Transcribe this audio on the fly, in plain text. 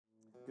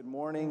Good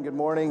morning, good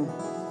morning.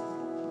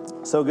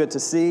 So good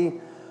to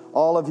see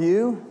all of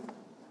you.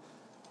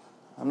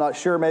 I'm not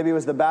sure, maybe it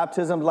was the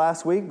baptism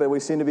last week, but we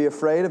seem to be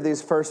afraid of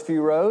these first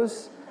few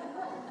rows.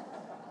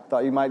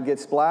 Thought you might get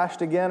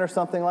splashed again or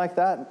something like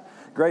that.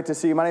 Great to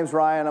see you. My name's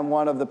Ryan. I'm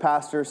one of the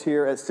pastors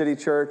here at City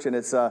Church, and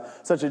it's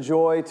such a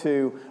joy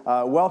to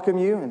welcome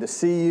you and to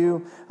see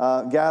you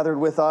gathered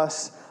with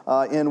us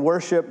in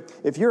worship.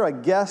 If you're a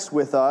guest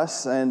with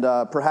us, and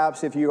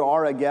perhaps if you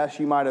are a guest,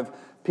 you might have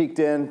peeked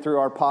in through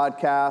our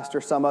podcast or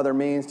some other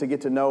means to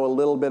get to know a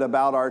little bit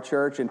about our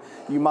church, and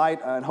you might,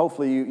 and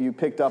hopefully you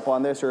picked up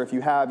on this, or if you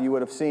have, you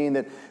would have seen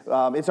that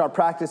it's our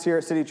practice here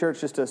at City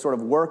Church just to sort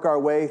of work our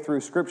way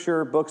through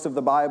Scripture, books of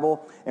the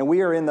Bible, and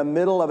we are in the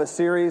middle of a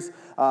series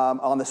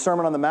on the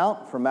Sermon on the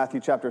Mount from Matthew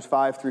chapters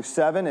 5 through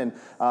 7,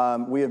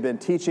 and we have been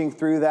teaching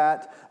through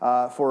that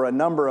for a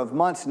number of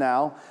months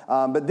now,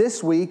 but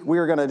this week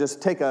we're going to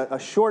just take a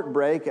short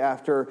break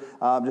after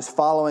just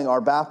following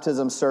our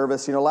baptism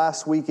service. You know,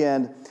 last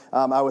weekend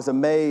I was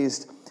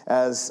amazed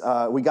as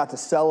we got to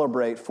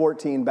celebrate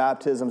 14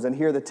 baptisms and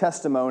hear the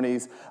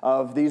testimonies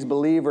of these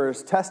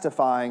believers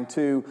testifying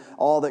to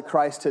all that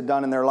Christ had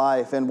done in their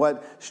life. And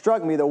what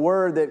struck me, the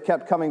word that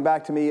kept coming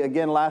back to me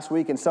again last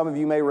week, and some of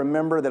you may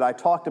remember that I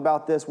talked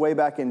about this way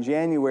back in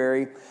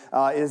January,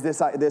 is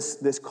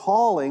this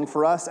calling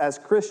for us as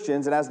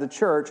Christians and as the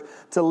church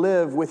to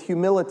live with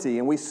humility.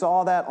 And we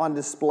saw that on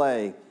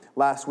display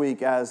last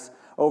week as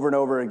over and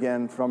over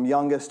again, from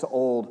youngest to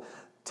old,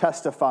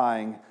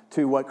 testifying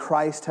to what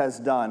Christ has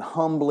done,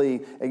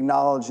 humbly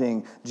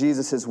acknowledging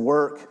Jesus'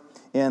 work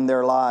in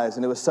their lives.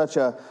 And it was such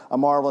a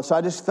marvel. So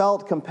I just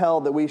felt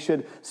compelled that we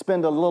should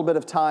spend a little bit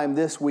of time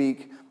this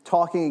week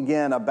talking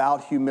again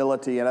about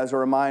humility. And as a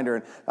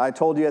reminder, I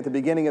told you at the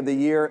beginning of the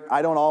year,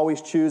 I don't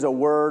always choose a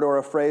word or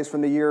a phrase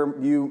from the year.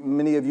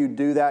 Many of you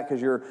do that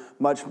because you're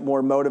much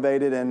more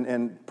motivated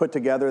and put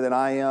together than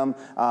I am.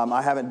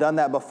 I haven't done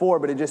that before,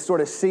 but it just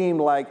sort of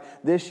seemed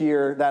like this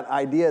year, that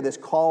idea, this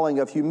calling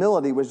of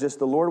humility was just,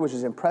 the Lord was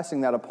just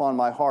impressing that upon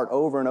my heart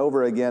over and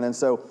over again. And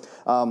so,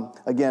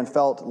 again,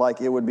 felt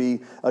like it would be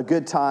a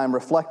good time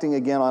reflecting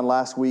again on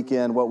last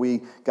weekend, what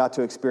we got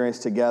to experience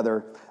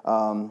together,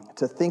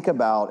 to think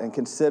about and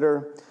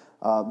consider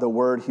the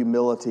word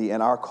humility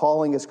and our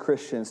calling as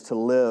Christians to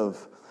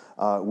live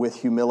with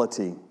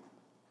humility.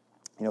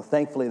 You know,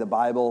 thankfully the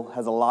Bible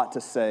has a lot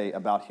to say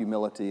about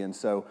humility, and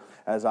so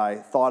as I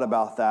thought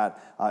about that,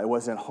 it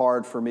wasn't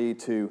hard for me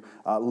to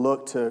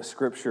look to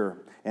Scripture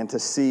and to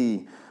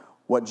see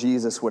what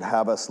Jesus would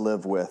have us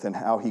live with and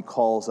how he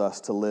calls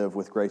us to live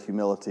with great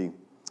humility.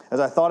 As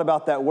I thought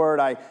about that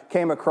word, I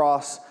came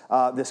across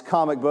this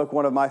comic book,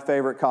 one of my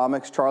favorite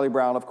comics, Charlie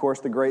Brown, of course,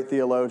 the great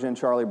theologian,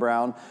 Charlie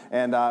Brown.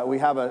 And we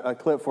have a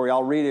clip for you.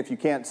 I'll read it if you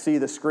can't see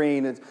the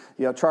screen. It's,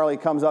 you know, Charlie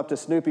comes up to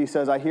Snoopy,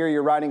 says, "I hear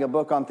you're writing a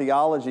book on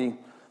theology."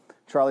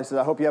 Charlie says,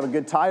 "I hope you have a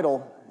good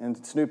title."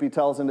 And Snoopy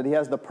tells him that he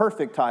has the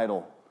perfect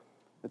title,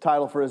 the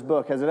title for his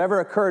book. Has it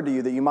ever occurred to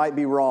you that you might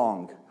be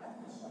wrong?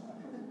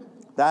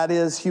 That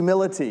is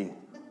humility,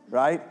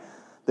 right?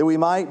 That we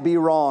might be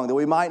wrong, that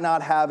we might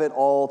not have it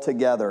all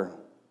together.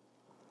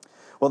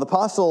 Well, the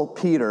Apostle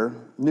Peter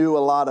knew a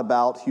lot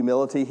about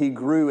humility. He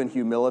grew in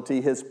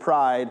humility. His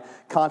pride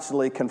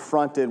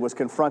was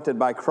confronted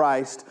by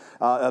Christ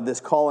of this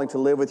calling to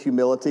live with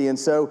humility. And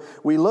so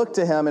we look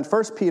to him in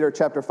 1 Peter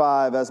chapter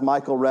 5, as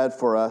Michael read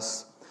for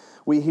us.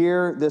 We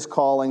hear this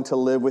calling to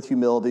live with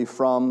humility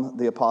from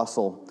the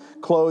apostle.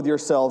 "Clothe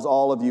yourselves,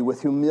 all of you,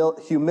 with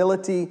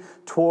humility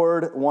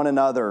toward one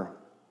another.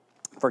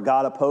 For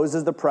God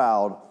opposes the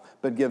proud,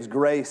 but gives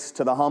grace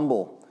to the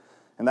humble."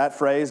 And that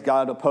phrase,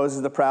 God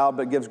opposes the proud,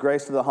 but gives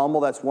grace to the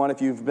humble, that's one,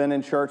 if you've been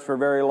in church for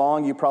very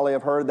long, you probably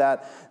have heard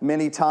that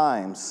many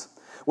times.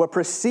 What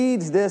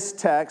precedes this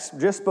text,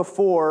 just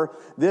before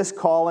this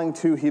calling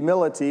to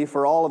humility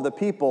for all of the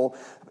people,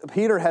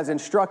 Peter has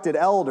instructed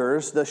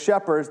elders, the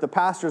shepherds, the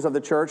pastors of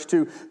the church,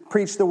 to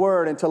preach the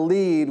word and to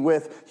lead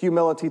with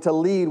humility, to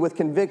lead with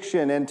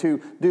conviction, and to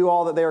do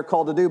all that they are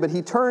called to do. But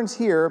he turns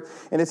here,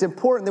 and it's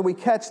important that we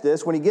catch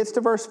this. When he gets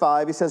to verse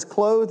 5, he says,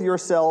 "Clothe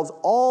yourselves,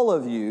 all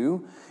of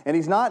you." And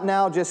he's not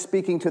now just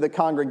speaking to the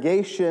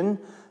congregation,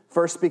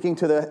 first speaking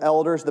to the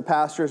elders, the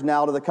pastors,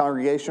 now to the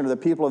congregation or the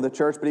people of the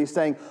church, but he's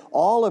saying,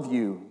 all of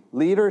you,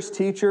 leaders,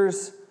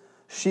 teachers,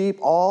 sheep,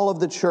 all of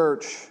the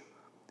church,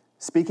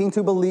 speaking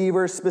to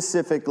believers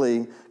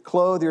specifically,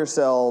 clothe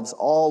yourselves,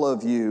 all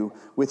of you,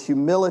 with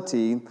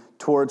humility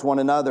towards one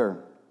another.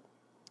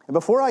 And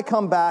before I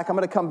come back, I'm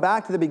going to come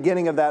back to the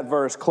beginning of that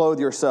verse, clothe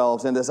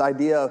yourselves, and this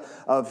idea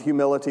of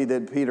humility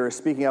that Peter is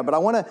speaking of. But I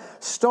want to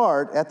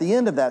start at the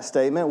end of that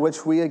statement,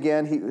 which we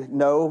again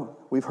know,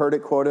 we've heard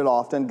it quoted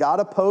often. God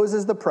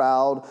opposes the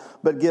proud,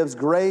 but gives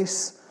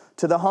grace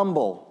to the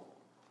humble.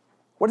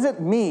 What does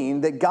it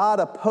mean that God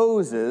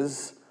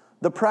opposes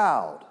the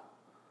proud?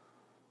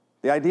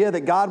 The idea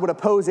that God would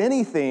oppose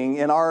anything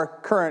in our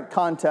current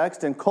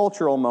context and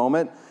cultural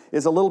moment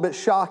is a little bit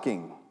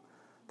shocking.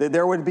 That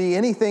there would be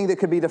anything that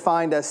could be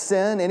defined as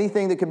sin,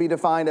 anything that could be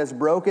defined as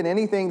broken,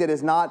 anything that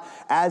is not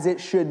as it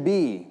should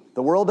be.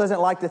 The world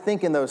doesn't like to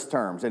think in those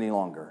terms any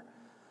longer.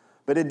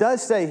 But it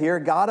does say here,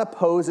 God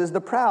opposes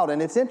the proud.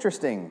 And it's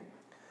interesting.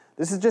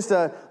 This is just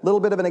a little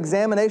bit of an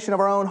examination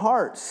of our own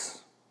hearts.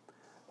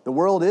 The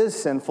world is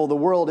sinful, the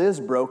world is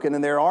broken,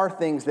 and there are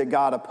things that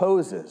God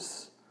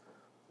opposes.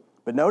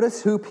 But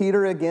notice who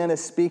Peter again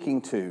is speaking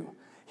to.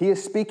 He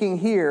is speaking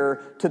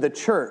here to the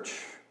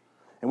church.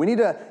 And we need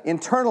to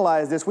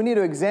internalize this. We need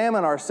to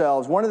examine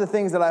ourselves. One of the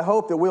things that I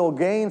hope that we'll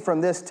gain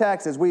from this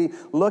text as we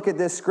look at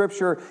this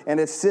scripture, and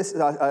it's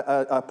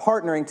a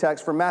partnering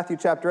text from Matthew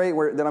chapter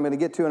 8 that I'm going to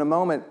get to in a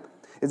moment,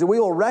 is that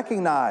we will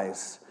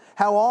recognize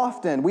how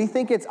often we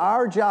think it's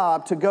our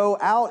job to go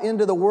out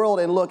into the world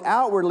and look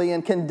outwardly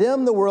and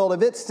condemn the world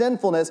of its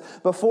sinfulness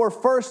before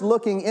first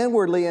looking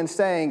inwardly and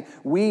saying,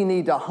 we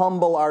need to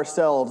humble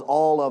ourselves,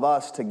 all of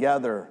us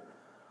together.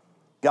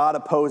 God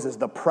opposes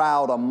the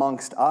proud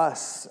amongst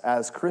us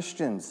as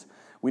Christians.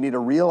 We need to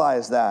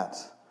realize that.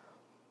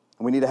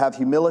 We need to have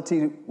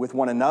humility with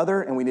one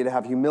another, and we need to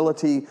have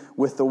humility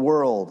with the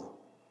world.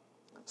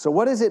 So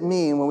what does it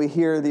mean when we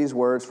hear these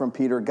words from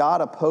Peter?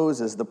 God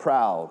opposes the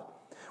proud.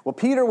 Well,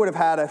 Peter would have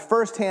had a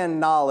firsthand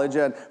knowledge,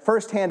 a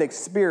firsthand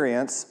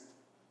experience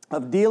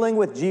of dealing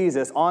with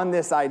Jesus on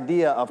this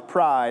idea of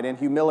pride and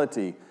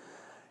humility.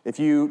 If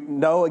you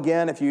know,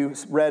 again, if you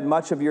read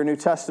much of your New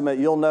Testament,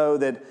 you'll know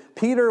that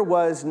Peter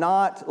was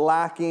not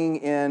lacking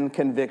in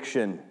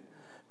conviction.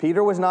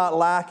 Peter was not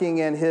lacking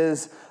in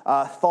his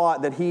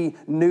thought that he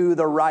knew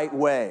the right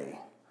way.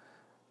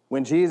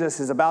 When Jesus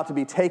is about to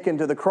be taken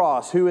to the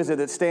cross, who is it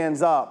that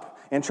stands up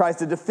and tries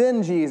to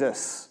defend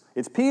Jesus?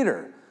 It's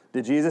Peter.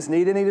 Did Jesus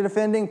need any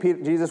defending?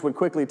 Jesus would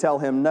quickly tell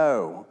him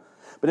no.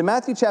 But in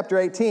Matthew chapter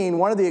 18,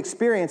 one of the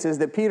experiences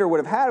that Peter would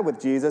have had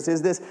with Jesus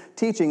is this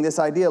teaching, this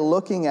idea,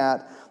 looking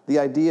at the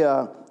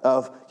idea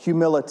of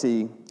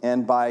humility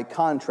and, by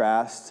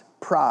contrast,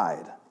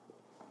 pride.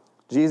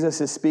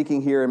 Jesus is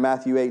speaking here in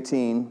Matthew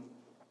 18.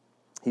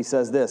 He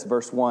says this,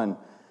 verse 1.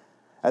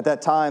 At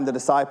that time, the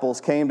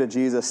disciples came to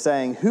Jesus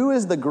saying, "Who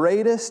is the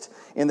greatest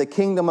in the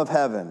kingdom of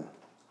heaven?"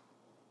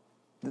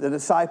 The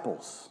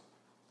disciples.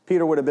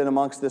 Peter would have been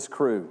amongst this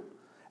crew,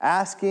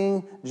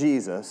 asking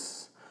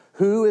Jesus,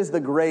 who is the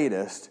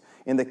greatest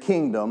in the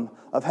kingdom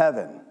of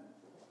heaven?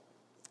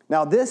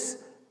 Now, this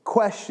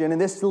question and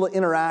this little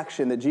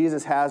interaction that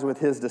Jesus has with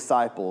his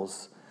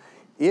disciples,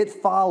 it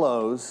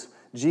follows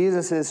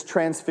Jesus'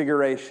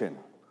 transfiguration.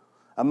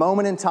 A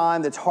moment in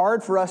time that's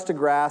hard for us to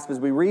grasp as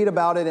we read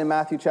about it in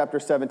Matthew chapter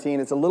 17.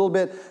 It's a little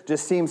bit,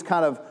 just seems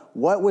kind of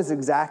what was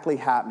exactly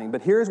happening.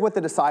 But here's what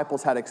the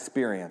disciples had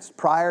experienced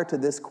prior to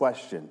this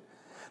question.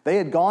 They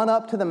had gone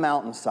up to the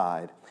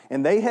mountainside,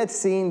 and they had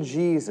seen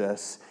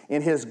Jesus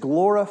in his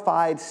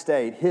glorified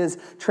state, his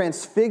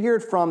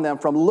transfigured from them,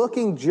 from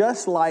looking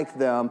just like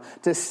them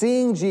to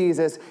seeing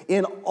Jesus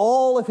in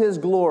all of his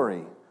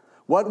glory.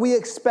 What we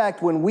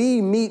expect when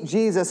we meet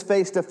Jesus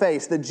face to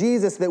face, the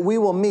Jesus that we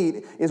will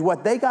meet, is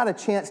what they got a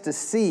chance to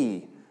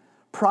see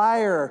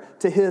prior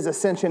to his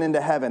ascension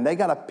into heaven. They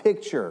got a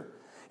picture.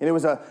 And it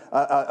was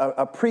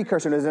a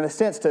precursor. It was in a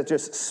sense to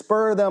just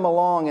spur them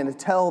along and to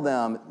tell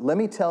them, let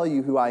me tell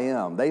you who I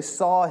am. They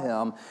saw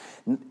him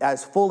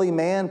as fully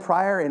man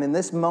prior, and in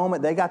this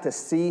moment, they got to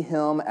see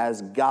him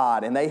as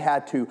God, and they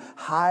had to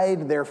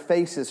hide their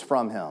faces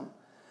from him.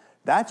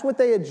 That's what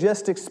they had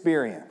just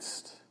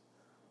experienced.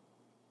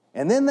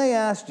 And then they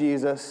asked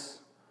Jesus,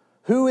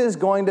 who is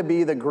going to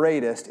be the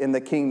greatest in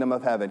the kingdom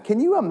of heaven? Can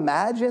you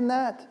imagine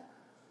that?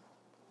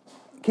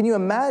 Can you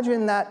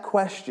imagine that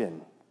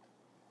question?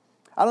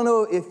 I don't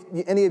know if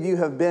any of you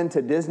have been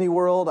to Disney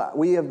World.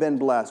 We have been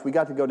blessed. We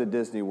got to go to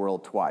Disney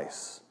World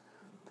twice.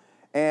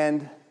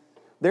 And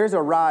there's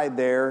a ride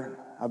there.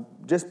 I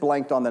just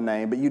blanked on the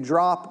name, but you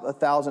drop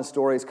 1,000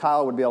 stories.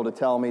 Kyle would be able to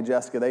tell me,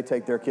 Jessica, they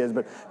take their kids.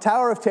 But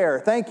Tower of Terror,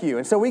 thank you.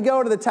 And so we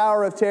go to the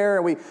Tower of Terror,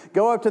 and we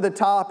go up to the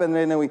top, and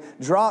then we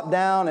drop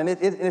down, and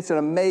it's an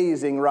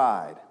amazing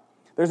ride.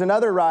 There's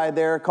another ride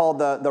there called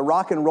the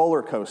Rock and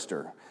Roller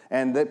Coaster.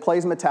 And it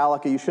plays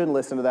Metallica. You shouldn't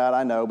listen to that,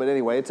 I know. But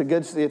anyway, it's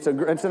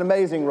an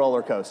amazing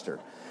roller coaster.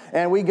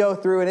 And we go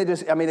through, and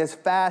it's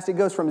fast. It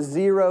goes from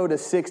 0 to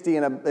 60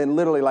 in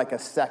literally like a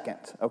second,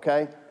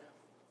 okay?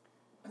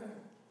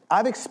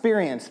 I've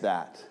experienced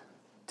that.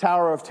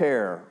 Tower of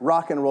Terror,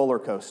 Rock and Roller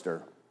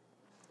Coaster.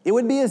 It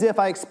would be as if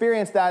I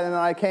experienced that and then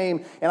I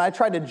came and I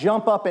tried to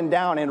jump up and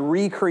down and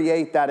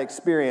recreate that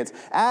experience,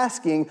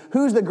 asking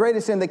who's the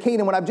greatest in the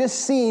kingdom when I've just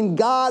seen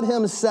God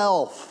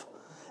himself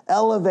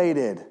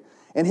elevated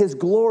and his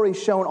glory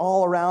shone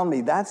all around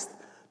me. That's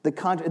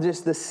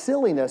just the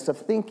silliness of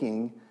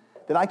thinking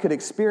that I could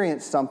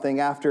experience something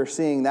after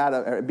seeing that,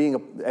 or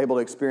being able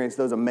to experience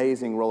those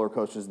amazing roller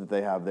coasters that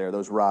they have there,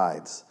 those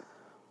rides.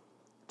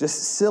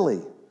 Just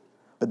silly.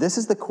 But this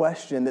is the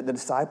question that the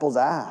disciples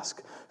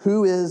ask.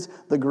 Who is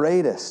the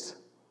greatest?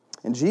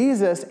 And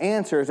Jesus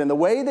answers, and the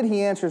way that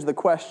he answers the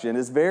question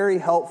is very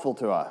helpful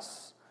to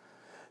us.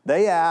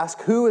 They ask,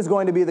 who is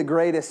going to be the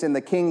greatest in the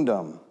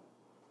kingdom?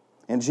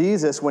 And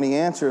Jesus, when he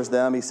answers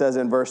them, he says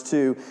in verse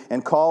 2,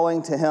 and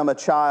calling to him a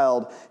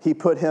child, he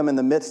put him in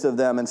the midst of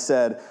them and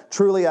said,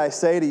 truly I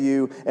say to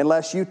you,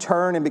 unless you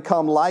turn and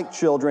become like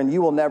children,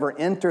 you will never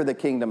enter the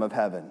kingdom of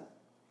heaven.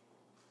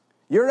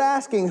 You're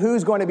asking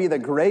who's going to be the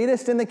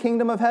greatest in the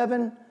kingdom of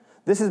heaven?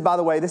 This is, by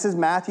the way, this is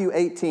Matthew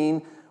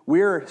 18.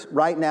 We're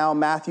right now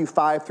Matthew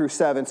 5 through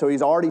 7, so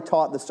he's already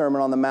taught the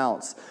Sermon on the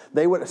Mounts.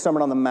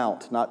 Sermon on the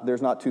Mount,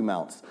 there's not two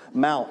mounts.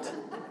 Mount.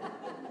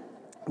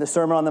 The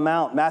Sermon on the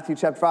Mount, Matthew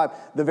chapter 5.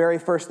 The very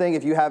first thing,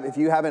 if you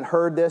haven't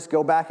heard this,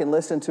 go back and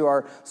listen to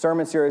our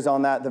sermon series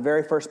on that. The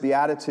very first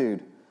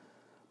beatitude.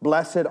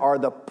 Blessed are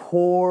the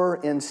poor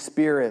in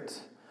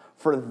spirit,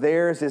 for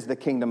theirs is the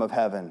kingdom of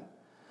heaven.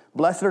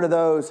 Blessed are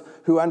those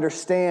who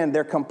understand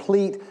their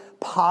complete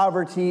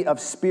poverty of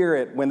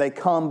spirit when they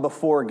come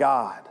before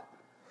God.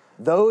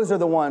 Those are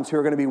the ones who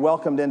are going to be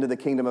welcomed into the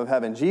kingdom of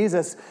heaven.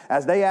 Jesus,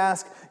 as they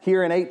ask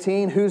here in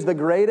 18, who's the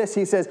greatest?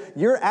 He says,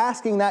 you're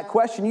asking that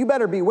question. You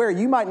better beware.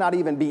 You might not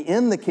even be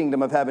in the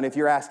kingdom of heaven if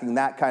you're asking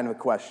that kind of a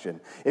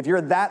question. If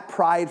you're that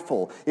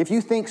prideful, if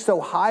you think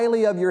so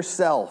highly of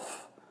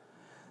yourself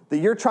that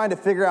you're trying to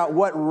figure out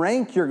what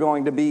rank you're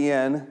going to be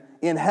in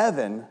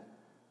heaven,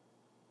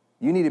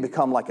 you need to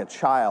become like a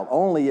child.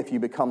 Only if you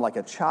become like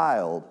a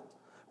child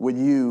would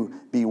you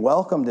be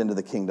welcomed into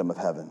the kingdom of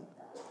heaven.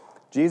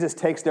 Jesus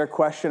takes their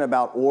question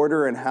about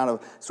order and how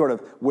to sort of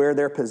where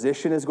their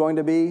position is going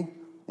to be,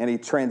 and he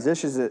turns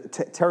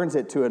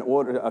it to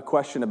a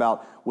question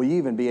about, will you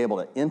even be able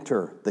to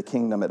enter the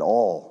kingdom at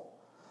all?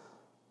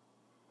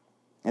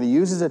 And he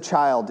uses a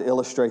child to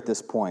illustrate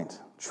this point.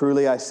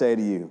 Truly I say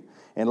to you,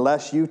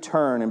 unless you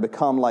turn and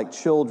become like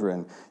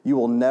children, you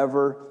will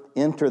never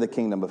enter the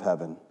kingdom of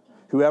heaven.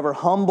 Whoever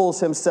humbles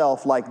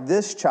himself like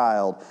this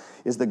child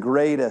is the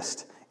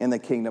greatest in the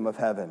kingdom of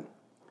heaven.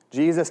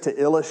 Jesus,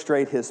 to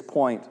illustrate his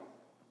point,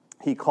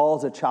 he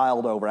calls a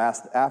child over.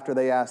 After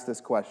they ask this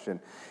question,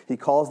 he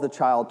calls the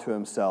child to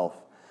himself.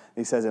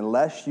 He says,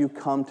 unless you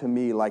come to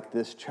me like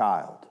this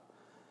child,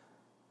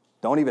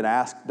 don't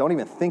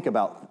even think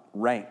about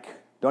rank.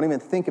 Don't even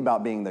think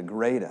about being the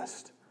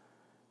greatest.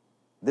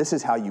 This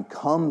is how you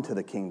come to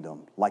the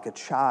kingdom, like a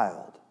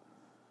child.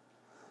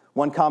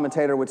 One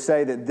commentator would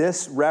say that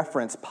this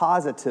reference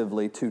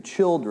positively to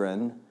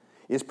children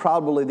is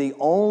probably the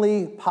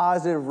only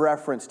positive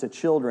reference to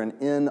children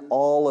in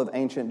all of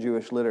ancient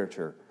Jewish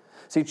literature.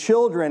 See,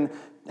 children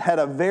had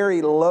a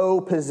very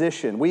low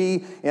position.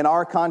 We, in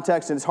our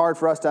context, and it's hard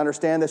for us to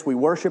understand this, we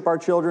worship our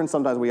children.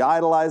 Sometimes we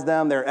idolize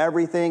them. They're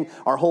everything.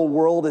 Our whole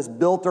world is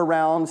built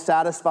around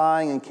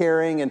satisfying and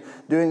caring and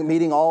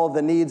meeting all of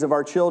the needs of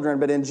our children.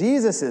 But in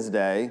Jesus'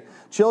 day,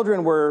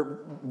 children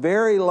were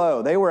very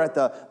low. They were at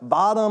the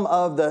bottom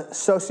of the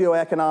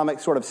socioeconomic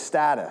sort of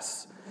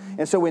status.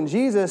 And so when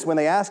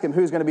they ask him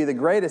who's going to be the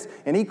greatest,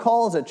 and he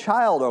calls a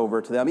child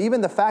over to them,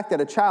 even the fact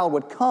that a child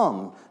would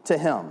come to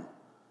him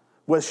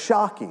was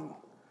shocking.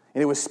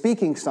 And it was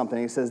speaking something.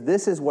 He says,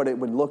 this is what it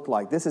would look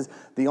like. This is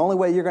the only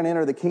way you're going to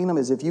enter the kingdom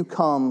is if you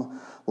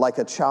come like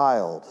a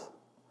child.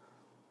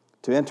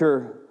 To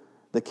enter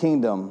the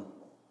kingdom,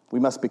 we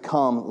must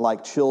become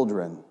like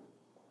children.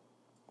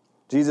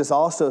 Jesus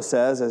also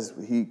says, as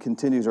he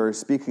continues, or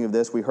speaking of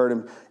this, we heard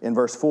him in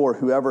verse 4,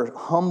 whoever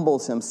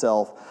humbles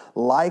himself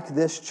like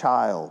this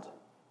child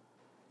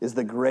is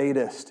the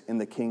greatest in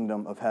the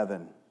kingdom of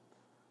heaven.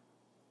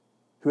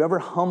 Whoever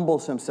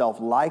humbles himself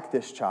like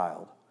this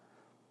child,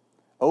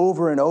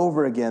 over and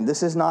over again,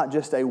 this is not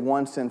just a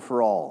once and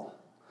for all.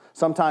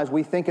 Sometimes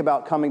we think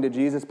about coming to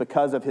Jesus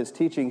because of his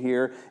teaching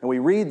here, and we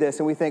read this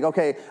and we think,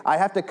 okay, I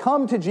have to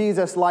come to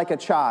Jesus like a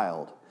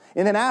child.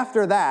 And then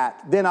after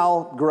that, then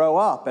I'll grow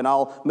up and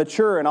I'll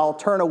mature and I'll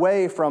turn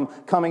away from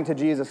coming to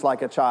Jesus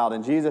like a child.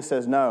 And Jesus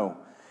says, no,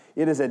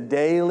 it is a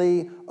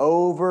daily,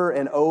 over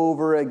and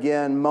over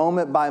again,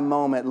 moment by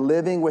moment,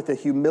 living with the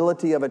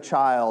humility of a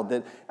child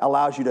that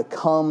allows you to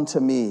come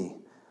to me.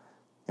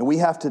 And we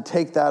have to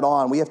take that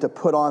on. We have to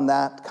put on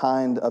that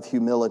kind of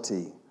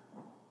humility.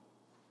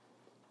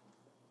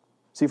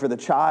 See, for the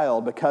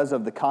child, because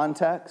of the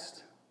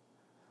context,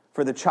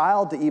 for the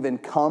child to even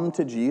come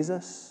to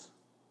Jesus,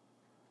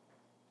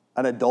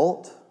 an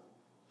adult,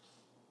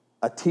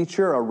 a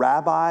teacher, a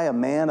rabbi, a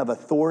man of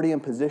authority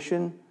and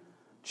position,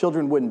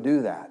 children wouldn't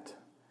do that.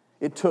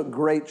 It took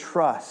great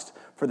trust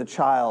for the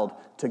child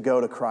to go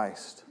to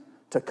Christ,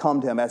 to come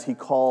to him as he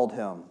called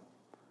him.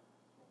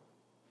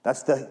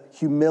 That's the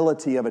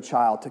humility of a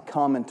child, to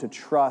come and to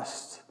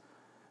trust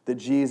that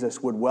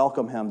Jesus would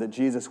welcome him, that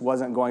Jesus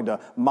wasn't going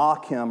to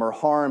mock him or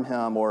harm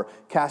him or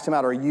cast him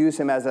out or use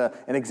him as an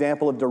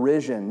example of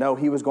derision. No,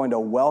 he was going to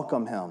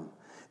welcome him.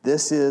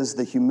 This is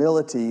the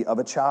humility of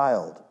a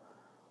child.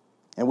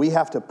 And we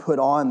have to put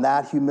on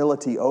that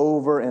humility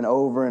over and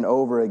over and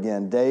over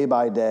again, day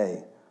by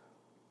day.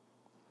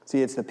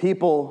 See, it's the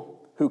people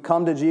who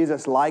come to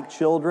Jesus like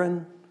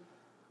children,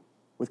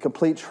 with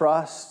complete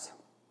trust,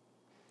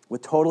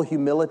 with total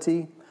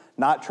humility,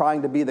 not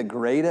trying to be the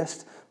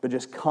greatest, but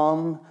just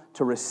come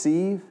to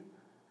receive,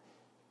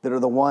 that are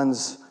the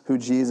ones who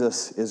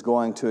Jesus is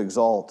going to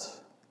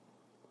exalt.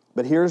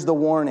 But here's the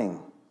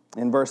warning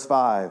in verse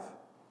 5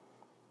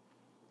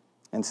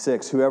 and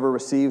 6. Whoever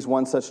receives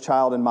one such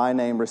child in my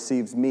name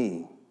receives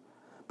me.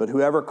 But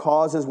whoever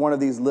causes one of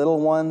these little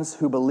ones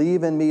who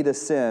believe in me to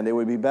sin, it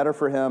would be better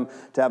for him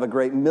to have a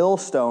great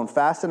millstone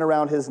fastened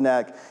around his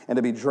neck and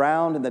to be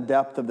drowned in the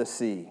depth of the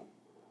sea.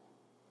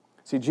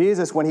 See,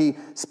 Jesus, when he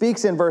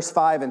speaks in verse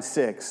 5 and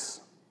 6,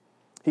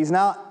 he's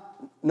no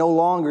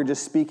longer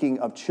just speaking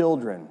of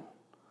children.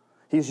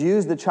 He's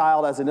used the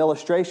child as an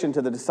illustration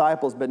to the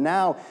disciples, but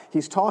now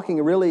he's talking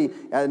really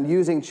and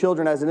using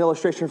children as an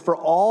illustration for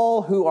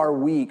all who are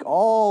weak,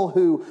 all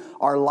who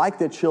are like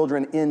the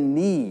children in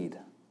need,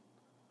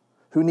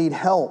 who need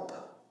help,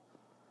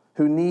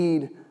 who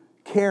need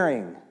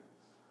caring,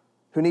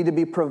 who need to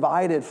be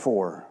provided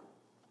for.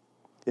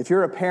 If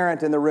you're a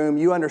parent in the room,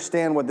 you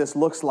understand what this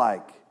looks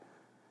like.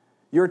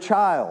 Your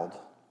child,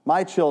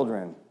 my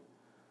children,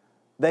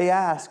 they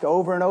ask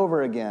over and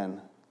over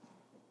again,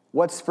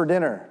 "What's for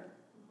dinner?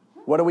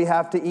 What do we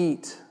have to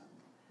eat?"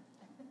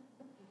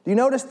 Do you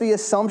notice the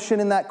assumption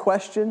in that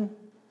question?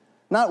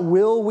 Not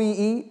will we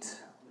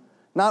eat,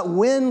 not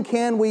when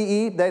can we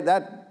eat.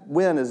 That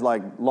when is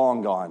like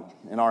long gone,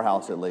 in our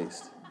house at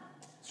least.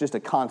 It's just a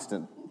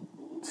constant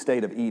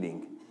state of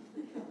eating.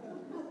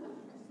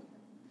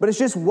 But it's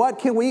just, what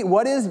can we eat?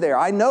 What is there?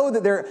 I know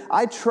that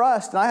I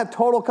trust and I have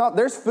total confidence.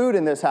 There's food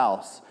in this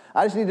house.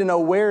 I just need to know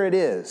where it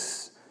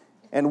is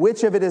and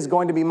which of it is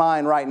going to be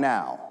mine right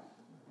now.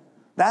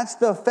 That's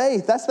the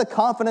faith. That's the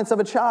confidence of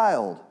a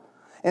child.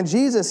 And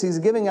Jesus, he's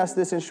giving us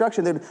this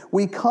instruction that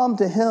we come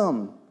to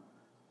him.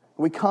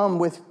 We come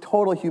with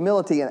total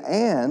humility.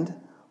 And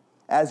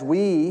as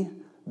we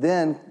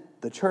then,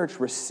 the church,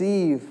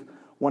 receive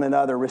one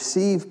another,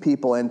 receive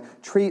people, and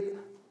treat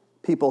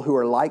people who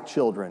are like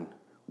children,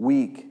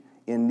 weak,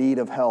 in need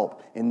of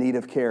help, in need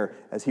of care,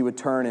 as he would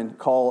turn and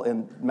call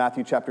in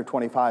Matthew chapter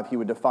 25, he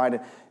would define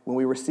it, when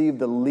we receive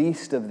the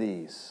least of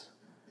these,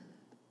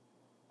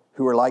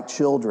 who are like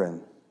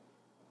children,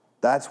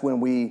 that's when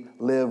we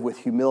live with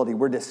humility.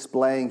 We're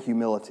displaying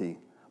humility.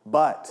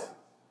 But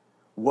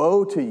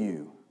woe to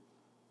you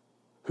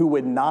who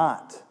would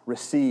not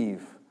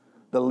receive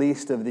the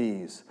least of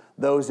these,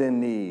 those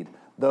in need,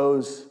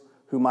 those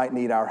who might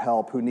need our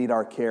help, who need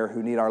our care,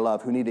 who need our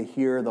love, who need to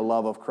hear the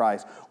love of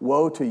Christ.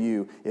 Woe to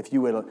you if you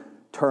would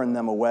turn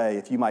them away,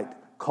 if you might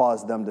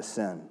cause them to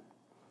sin.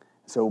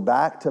 So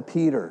back to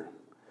Peter.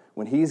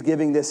 When he's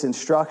giving this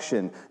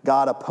instruction,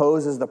 God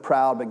opposes the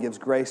proud but gives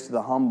grace to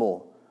the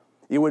humble.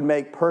 It would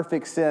make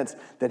perfect sense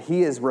that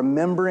he is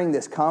remembering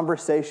this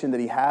conversation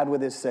that he had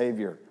with his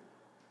Savior,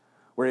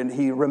 where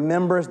he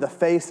remembers the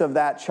face of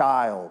that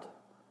child.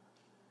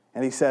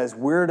 And he says,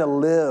 we're to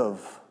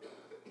live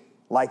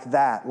like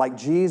that. Like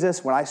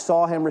Jesus, when I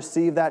saw him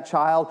receive that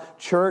child,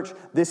 church,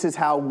 this is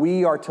how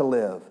we are to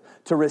live,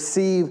 to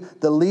receive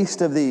the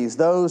least of these,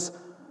 those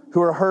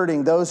who are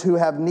hurting, those who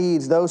have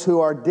needs, those who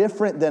are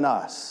different than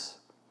us.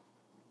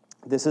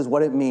 This is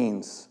what it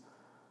means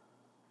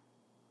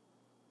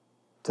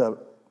to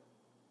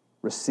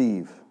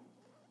receive.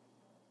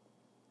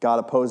 God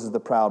opposes the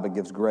proud but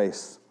gives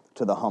grace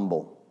to the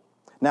humble.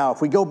 Now,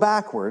 if we go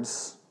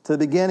backwards to the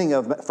beginning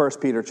of 1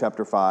 Peter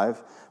chapter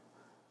 5,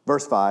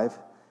 verse 5,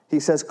 he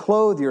says,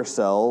 "Clothe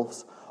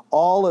yourselves,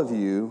 all of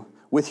you,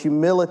 with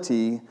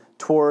humility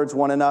towards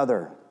one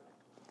another."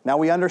 Now,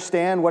 we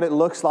understand what it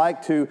looks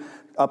like to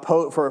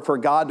for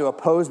God to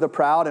oppose the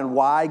proud and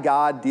why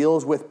God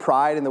deals with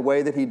pride in the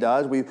way that he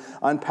does. We've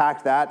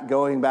unpacked that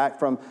going back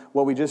from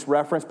what we just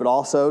referenced, but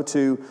also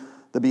to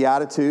the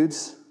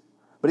Beatitudes.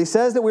 But he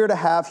says that we are to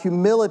have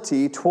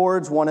humility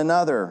towards one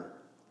another.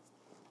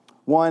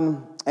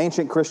 One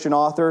ancient Christian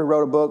author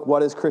wrote a book,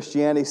 What is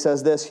Christianity?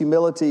 Says this: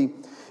 humility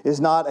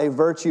is not a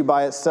virtue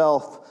by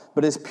itself,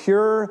 but is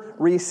pure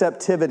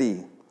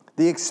receptivity,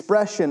 the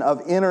expression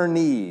of inner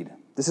need.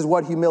 This is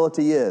what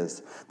humility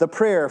is. The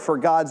prayer for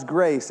God's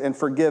grace and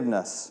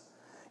forgiveness.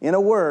 In a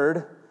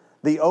word,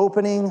 the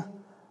opening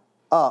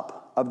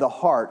up of the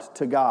heart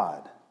to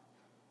God.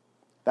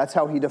 That's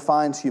how he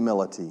defines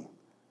humility.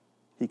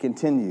 He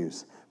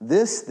continues,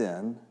 "This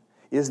then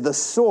is the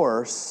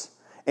source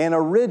and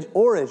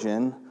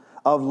origin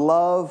of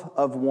love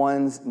of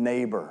one's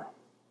neighbor."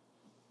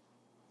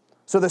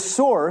 So the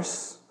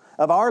source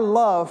of our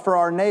love for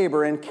our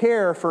neighbor and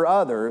care for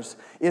others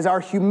is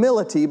our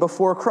humility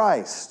before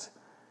Christ.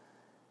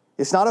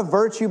 It's not a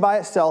virtue by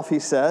itself, he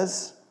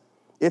says.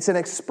 It's an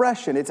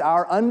expression. It's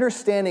our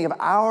understanding of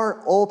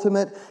our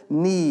ultimate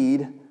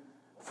need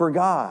for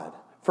God,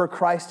 for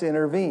Christ to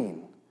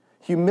intervene.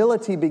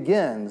 Humility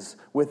begins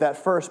with that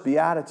first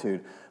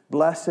beatitude.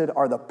 Blessed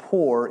are the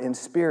poor in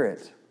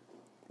spirit.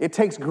 It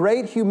takes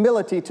great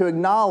humility to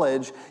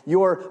acknowledge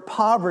your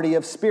poverty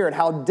of spirit,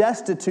 how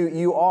destitute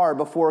you are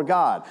before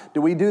God.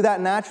 Do we do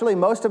that naturally?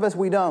 Most of us,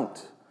 we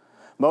don't.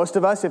 Most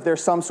of us, if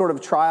there's some sort of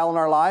trial in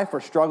our life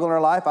or struggle in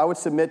our life, I would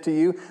submit to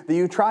you that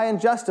you try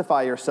and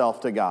justify yourself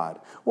to God.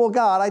 Well,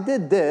 God, I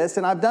did this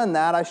and I've done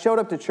that. I showed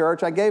up to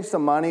church. I gave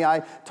some money. I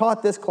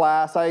taught this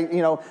class.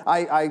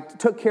 I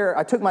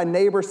took my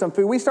neighbor some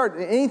food. We start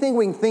anything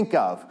we can think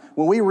of.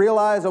 When we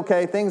realize,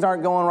 okay, things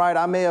aren't going right,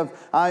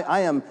 I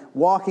am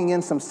walking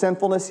in some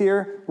sinfulness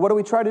here. What do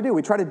we try to do?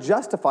 We try to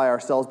justify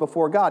ourselves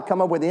before God,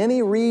 come up with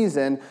any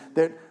reason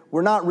that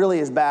we're not really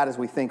as bad as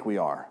we think we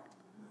are.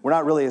 We're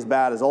not really as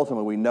bad as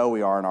ultimately we know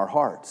we are in our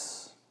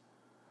hearts.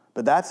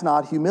 But that's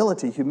not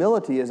humility.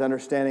 Humility is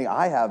understanding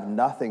I have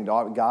nothing.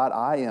 God,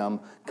 I am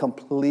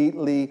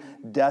completely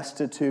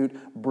destitute,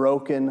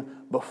 broken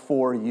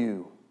before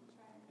you.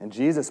 And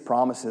Jesus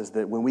promises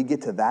that when we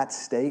get to that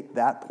state,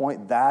 that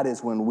point, that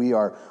is when we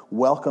are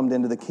welcomed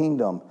into the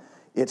kingdom.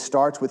 It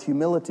starts with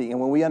humility. And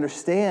when we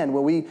understand,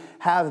 when we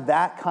have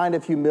that kind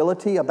of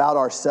humility about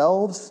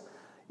ourselves,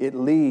 it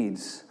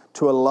leads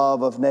to a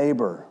love of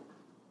neighbor.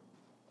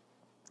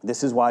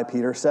 This is why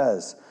Peter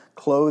says,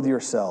 clothe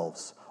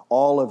yourselves,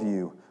 all of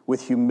you,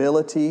 with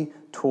humility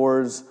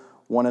towards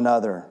one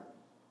another.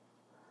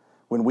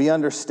 When we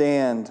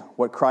understand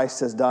what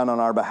Christ has done on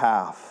our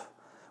behalf,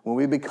 when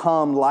we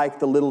become like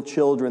the little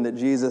children that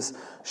Jesus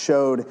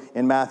showed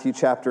in Matthew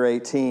chapter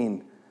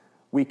 18,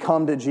 we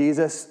come to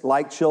Jesus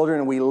like children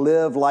and we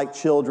live like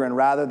children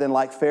rather than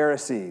like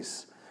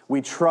Pharisees.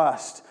 We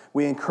trust,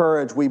 we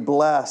encourage, we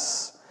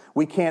bless.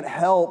 We can't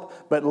help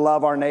but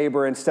love our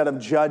neighbor instead of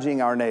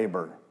judging our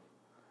neighbor.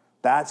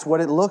 That's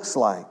what it looks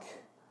like.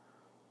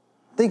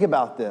 Think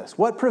about this.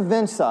 What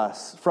prevents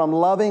us from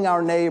loving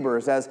our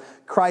neighbors as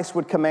Christ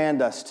would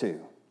command us to,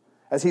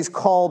 as He's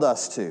called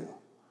us to?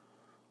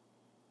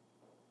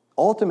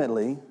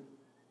 Ultimately,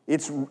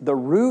 it's the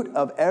root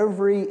of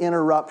every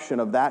interruption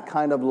of that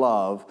kind of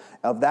love,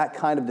 of that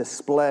kind of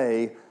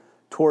display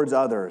towards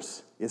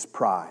others, is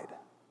pride.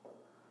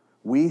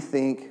 We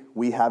think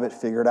we have it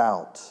figured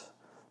out.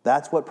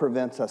 That's what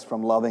prevents us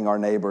from loving our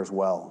neighbors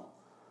well.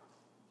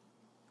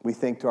 We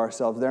think to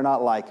ourselves, they're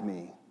not like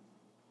me.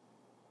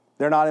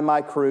 They're not in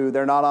my crew.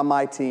 They're not on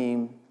my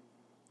team.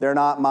 They're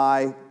not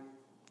my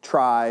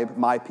tribe,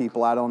 my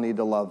people. I don't need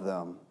to love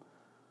them.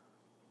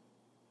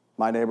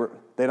 My neighbor,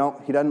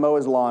 he doesn't mow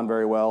his lawn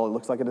very well. It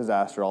looks like a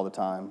disaster all the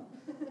time.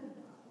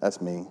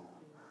 That's me.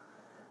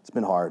 It's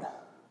been hard.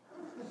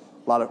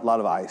 A lot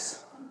of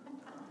ice.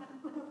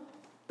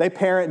 They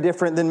parent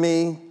different than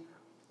me.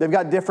 They've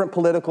got different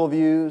political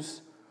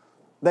views.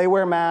 They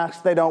wear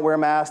masks. They don't wear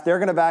masks. They're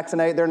going to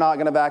vaccinate. They're not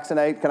going to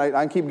vaccinate. I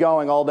can keep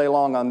going all day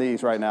long on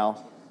these right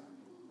now.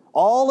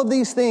 All of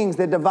these things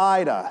that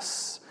divide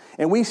us.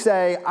 And we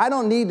say, I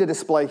don't need to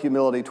display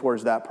humility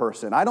towards that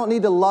person. I don't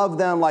need to love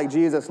them like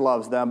Jesus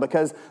loves them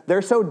because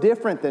they're so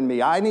different than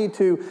me. I need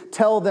to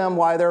tell them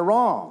why they're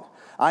wrong.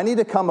 I need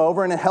to come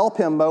over and help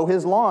him mow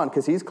his lawn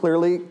because he's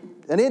clearly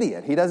an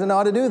idiot. He doesn't know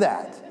how to do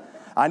that.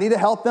 I need to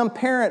help them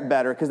parent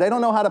better because they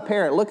don't know how to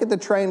parent. Look at the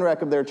train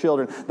wreck of their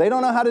children. They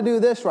don't know how to do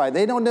this right.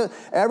 They don't do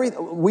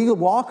we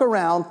walk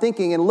around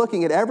thinking and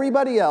looking at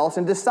everybody else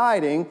and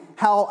deciding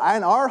how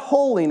in our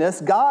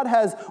holiness God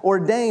has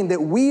ordained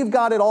that we've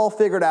got it all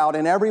figured out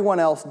and everyone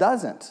else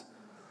doesn't.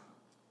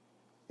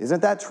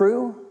 Isn't that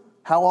true?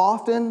 How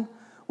often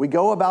we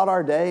go about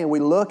our day and we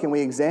look and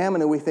we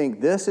examine and we think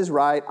this is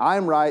right,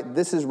 I'm right,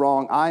 this is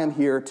wrong. I am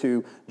here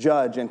to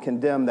judge and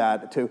condemn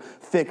that, to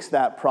fix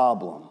that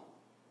problem.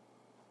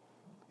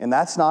 And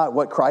that's not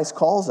what Christ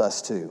calls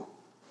us to.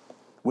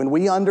 When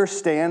we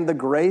understand the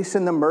grace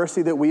and the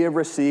mercy that we have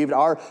received,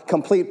 our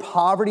complete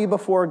poverty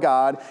before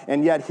God,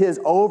 and yet His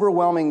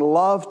overwhelming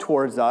love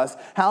towards us,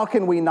 how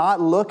can we not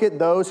look at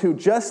those who,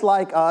 just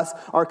like us,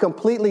 are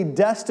completely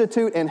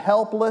destitute and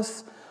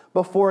helpless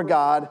before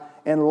God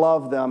and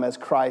love them as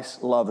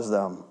Christ loves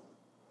them?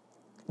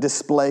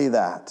 Display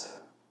that.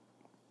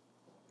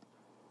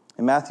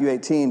 In Matthew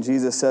 18,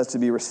 Jesus says to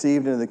be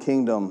received into the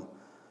kingdom,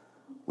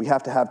 we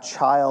have to have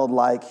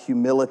childlike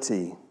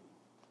humility. And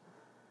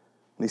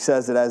He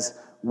says that as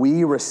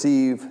we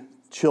receive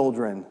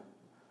children,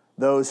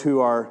 those who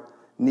are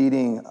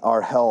needing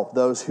our help,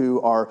 those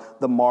who are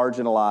the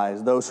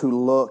marginalized, those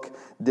who look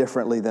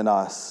differently than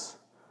us,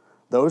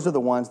 those are the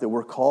ones that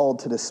we're called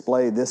to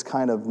display this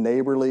kind of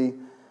neighborly,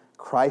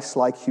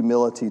 Christ-like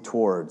humility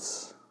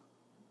towards.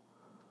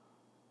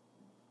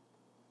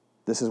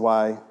 This is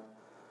why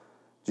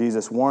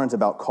Jesus warns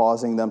about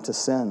causing them to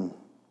sin.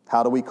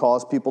 How do we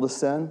cause people to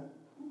sin?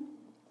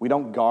 We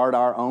don't guard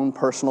our own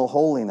personal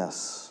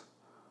holiness.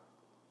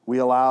 We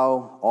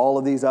allow all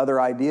of these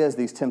other ideas,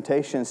 these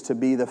temptations to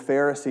be the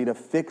Pharisee, to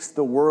fix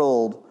the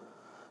world,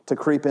 to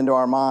creep into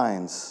our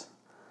minds.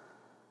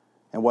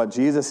 And what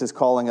Jesus is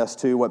calling us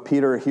to, what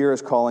Peter here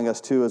is calling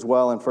us to as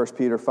well in 1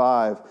 Peter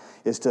 5,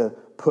 is to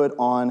put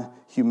on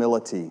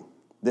humility.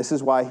 This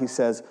is why he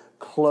says,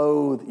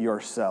 clothe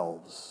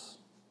yourselves.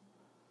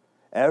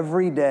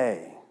 Every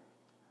day,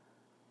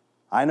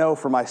 I know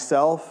for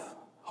myself,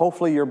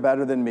 hopefully you're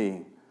better than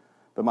me,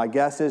 but my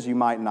guess is you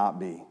might not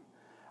be.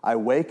 I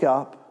wake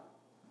up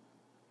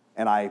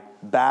and I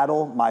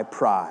battle my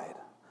pride.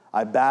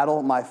 I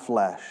battle my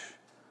flesh.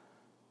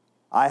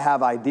 I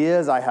have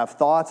ideas, I have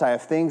thoughts, I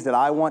have things that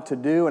I want to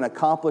do and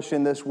accomplish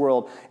in this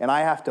world, and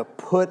I have to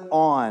put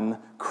on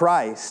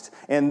Christ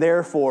and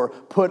therefore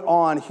put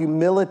on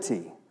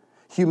humility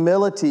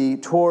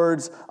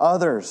towards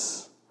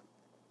others.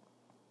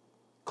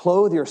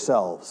 Clothe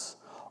yourselves,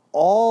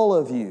 all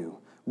of you,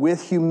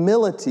 with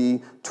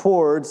humility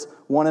towards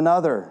one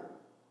another.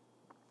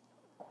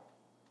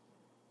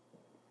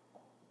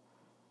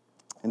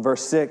 In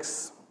verse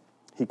 6,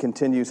 he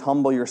continues,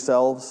 humble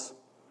yourselves.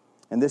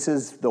 And this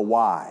is the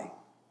why.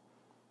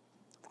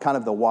 Kind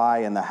of the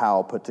why and the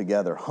how put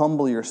together.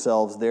 Humble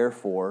yourselves,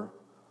 therefore,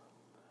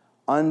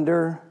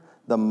 under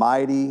the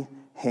mighty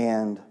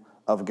hand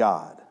of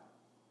God,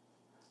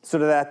 so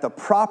that at the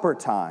proper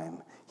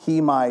time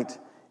he might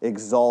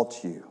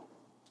exalt you.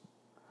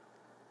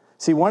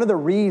 See, one of the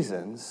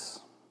reasons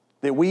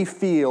that we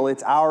feel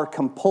it's our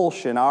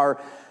compulsion,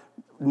 our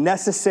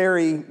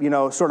necessary,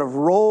 sort of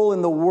role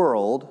in the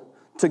world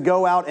to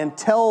go out and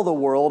tell the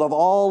world of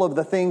all of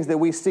the things that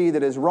we see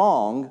that is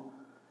wrong,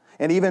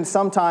 and even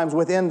sometimes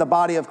within the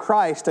body of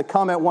Christ to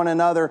come at one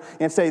another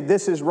and say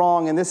this is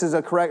wrong and this is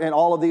a correct and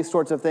all of these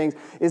sorts of things,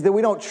 is that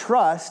we don't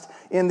trust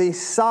in the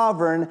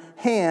sovereign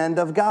hand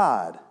of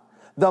God,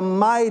 the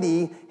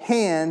mighty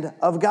hand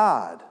of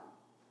God.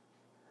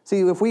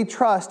 See, if we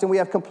trust and we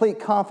have complete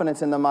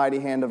confidence in the mighty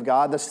hand of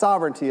God, the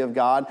sovereignty of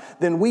God,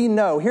 then we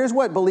know, here's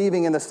what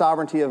believing in the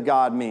sovereignty of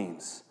God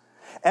means.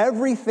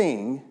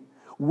 Everything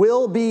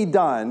will be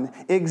done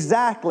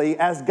exactly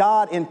as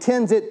God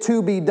intends it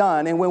to be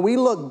done. And when we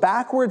look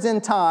backwards in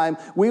time,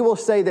 we will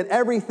say that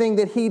everything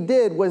that he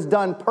did was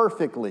done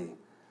perfectly.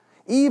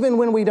 Even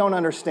when we don't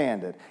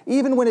understand it,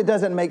 even when it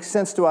doesn't make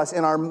sense to us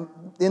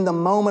in the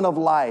moment of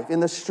life, in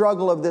the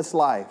struggle of this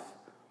life.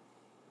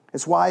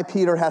 It's why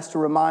Peter has to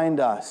remind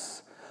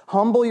us,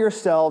 humble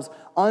yourselves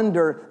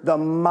under the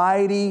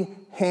mighty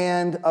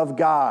hand of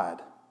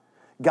God.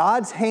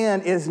 God's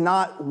hand is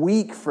not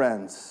weak,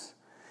 friends.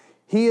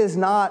 He is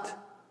not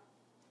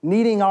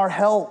needing our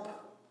help.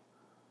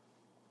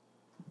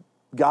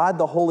 God,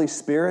 the Holy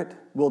Spirit,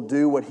 will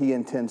do what he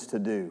intends to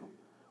do.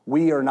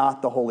 We are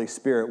not the Holy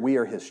Spirit. We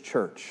are his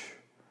church.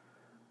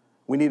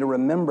 We need to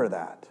remember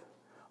that.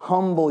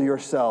 Humble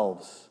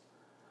yourselves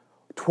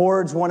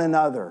towards one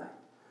another,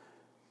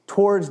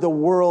 towards the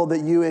world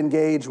that you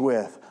engage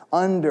with,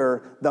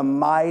 under the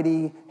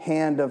mighty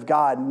hand of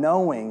God,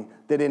 knowing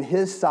that in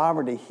his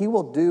sovereignty, he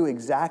will do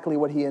exactly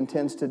what he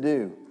intends to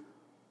do.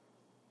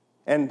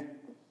 And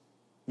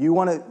you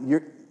want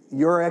to,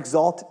 your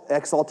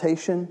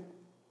exaltation,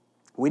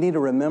 we need to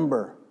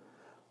remember,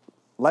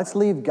 let's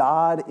leave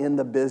God in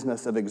the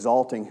business of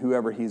exalting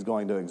whoever he's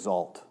going to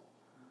exalt.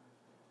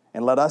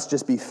 And let us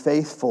just be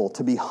faithful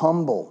to be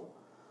humble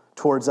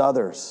towards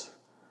others.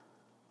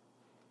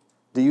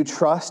 Do you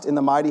trust in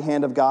the mighty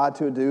hand of God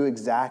to do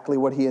exactly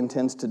what he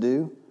intends to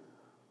do?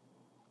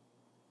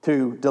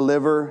 To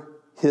deliver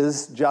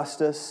his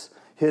justice,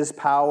 his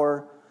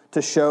power,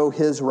 to show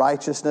his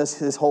righteousness,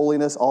 his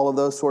holiness, all of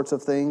those sorts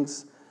of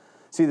things.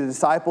 See, the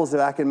disciples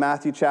back in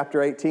Matthew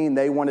chapter 18,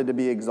 they wanted to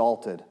be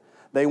exalted.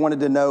 They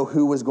wanted to know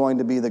who was going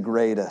to be the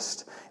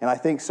greatest. And I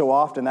think so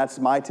often, that's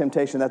my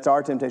temptation, that's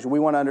our temptation. We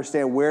want to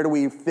understand, where do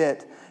we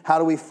fit? How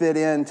do we fit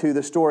into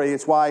the story?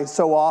 It's why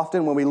so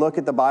often when we look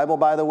at the Bible,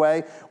 by the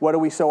way, what do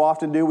we so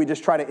often do? We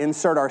just try to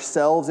insert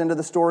ourselves into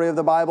the story of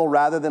the Bible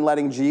rather than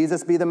letting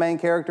Jesus be the main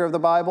character of the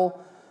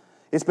Bible.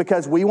 It's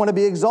because we want to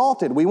be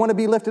exalted. We want to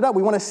be lifted up.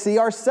 We want to see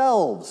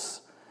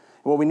ourselves.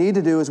 And what we need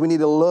to do is we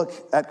need to look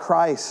at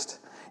Christ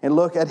and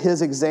look at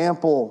his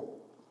example.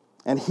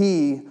 And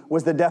he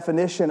was the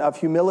definition of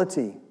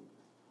humility.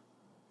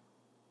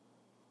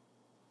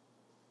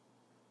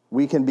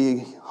 We can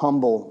be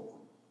humble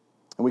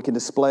and we can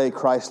display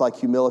Christ-like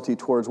humility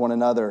towards one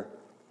another.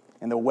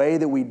 And the way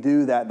that we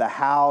do that, the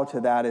how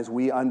to that, is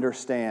we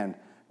understand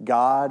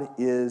God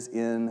is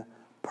in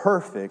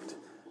perfect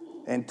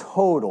and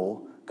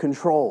total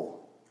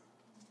control.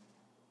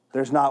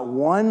 There's not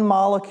one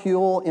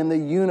molecule in the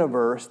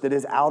universe that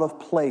is out of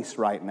place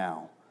right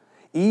now.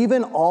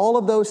 Even all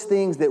of those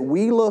things that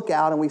we look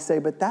out and we say,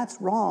 but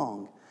that's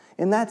wrong,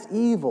 and that's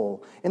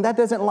evil, and that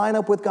doesn't line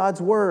up with God's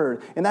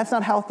word, and that's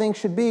not how things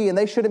should be, and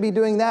they shouldn't be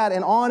doing that,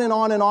 and on and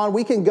on and on.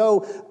 We can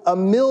go a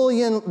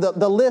million,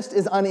 the list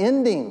is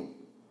unending.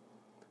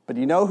 But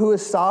do you know who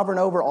is sovereign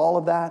over all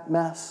of that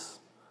mess?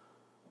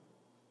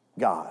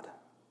 God.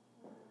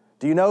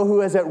 Do you know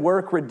who is at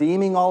work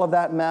redeeming all of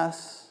that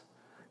mess?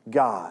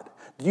 God.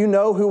 Do you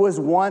know who was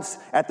once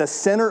at the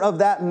center of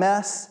that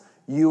mess?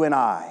 You and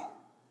I.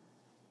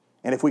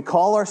 And if we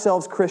call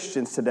ourselves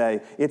Christians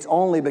today, it's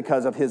only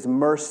because of his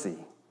mercy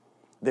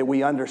that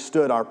we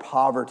understood our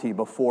poverty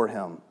before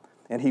him,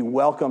 and he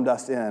welcomed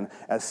us in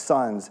as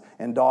sons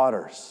and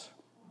daughters.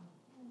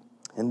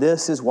 And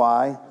this is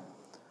why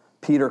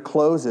Peter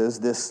closes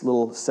this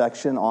little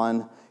section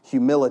on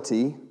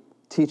humility,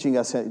 teaching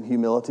us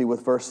humility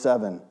with verse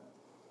 7.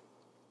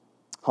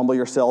 Humble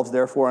yourselves,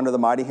 therefore, under the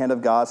mighty hand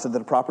of God, so that at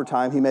the proper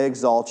time he may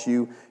exalt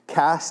you,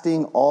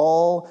 casting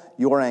all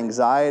your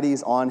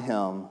anxieties on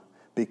him,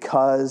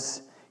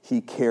 because he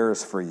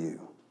cares for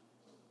you.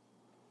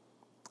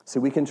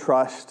 So we can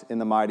trust in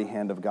the mighty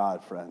hand of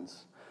God,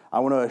 friends. I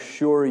want to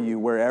assure you,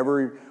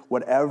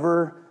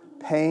 whatever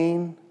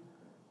pain,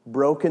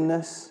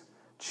 brokenness,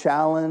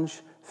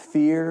 challenge,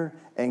 fear,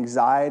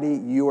 anxiety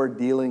you are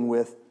dealing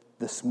with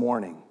this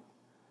morning,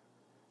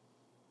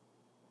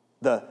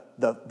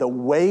 the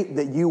weight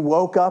that you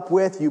woke up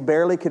with, you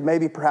barely could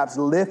maybe perhaps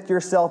lift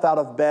yourself out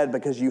of bed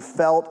because you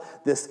felt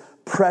this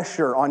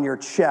pressure on your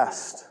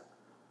chest.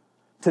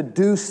 to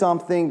do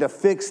something, to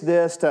fix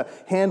this, to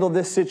handle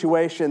this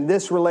situation,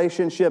 this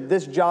relationship,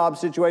 this job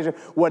situation,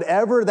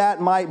 whatever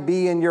that might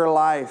be in your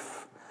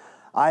life,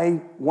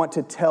 I want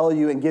to tell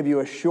you and give you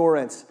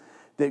assurance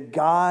that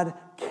God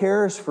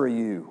cares for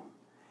you.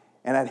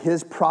 And at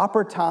His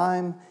proper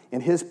time,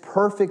 in His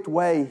perfect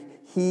way,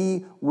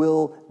 He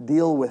will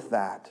deal with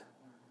that.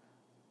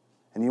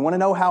 And you want to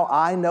know how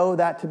I know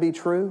that to be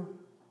true?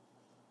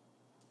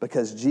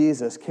 Because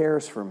Jesus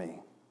cares for me.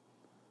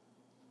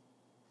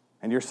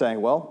 And you're saying,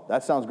 well,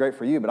 that sounds great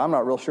for you, but I'm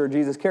not real sure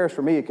Jesus cares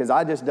for me because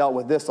I just dealt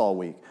with this all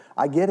week.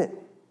 I get it.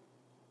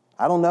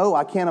 I don't know.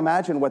 I can't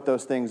imagine what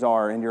those things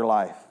are in your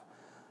life.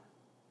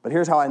 But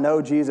here's how I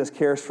know Jesus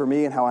cares for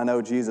me and how I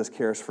know Jesus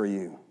cares for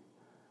you.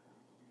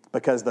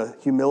 Because the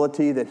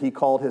humility that He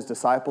called His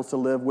disciples to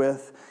live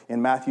with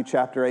in Matthew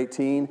chapter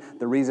 18,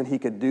 the reason He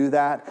could do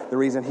that, the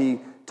reason He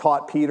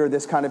taught Peter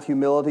this kind of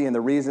humility, and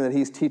the reason that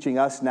He's teaching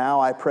us now,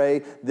 I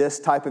pray, this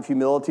type of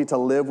humility, to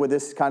live with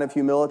this kind of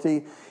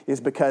humility,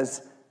 is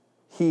because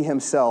He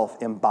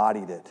Himself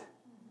embodied it.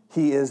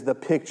 He is the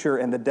picture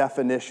and the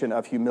definition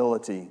of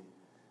humility.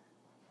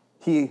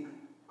 He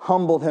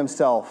humbled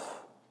Himself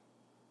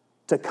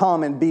to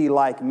come and be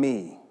like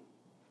me,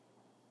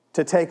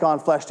 to take on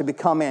flesh, to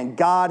become man.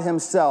 God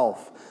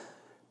Himself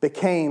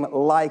became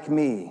like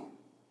me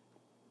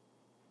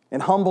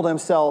and humbled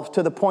Himself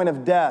to the point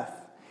of death,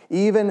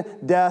 even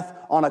death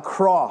on a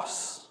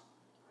cross,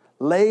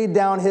 laid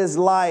down His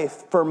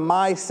life for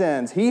my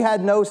sins. He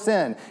had no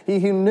sin. He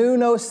who knew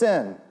no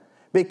sin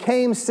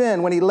became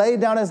sin when He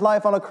laid down His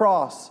life on a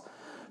cross,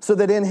 so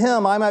that in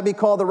Him I might be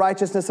called the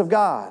righteousness of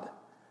God.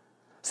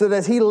 So that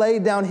as He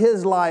laid down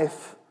His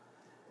life,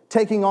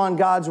 taking on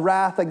God's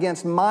wrath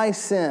against my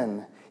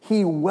sin,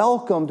 He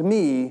welcomed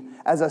me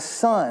as a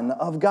son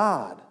of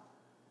God.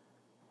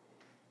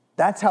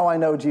 That's how I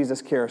know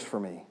Jesus cares for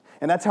me.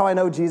 And that's how I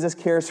know Jesus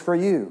cares for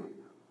you.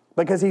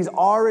 Because He's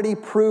already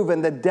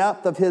proven the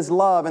depth of His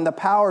love and the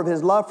power of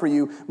His love for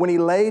you when He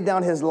laid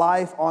down His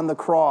life on the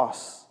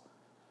cross.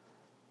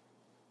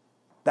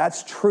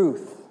 That's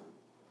truth.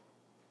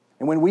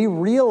 And when we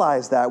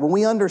realize that, when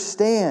we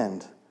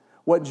understand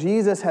what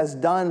Jesus has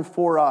done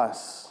for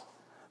us,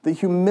 the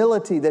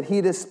humility that He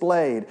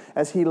displayed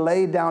as He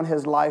laid down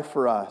His life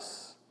for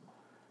us,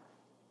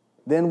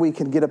 then we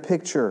can get a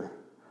picture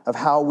of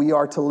how we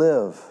are to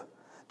live.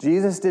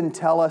 Jesus didn't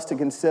tell us to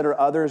consider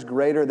others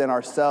greater than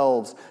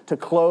ourselves, to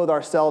clothe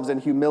ourselves in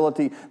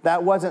humility.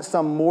 That wasn't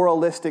some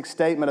moralistic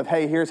statement of,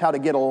 hey, here's how to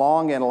get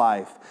along in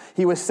life.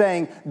 He was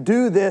saying,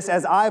 do this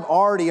as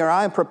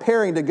I'm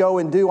preparing to go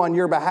and do on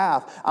your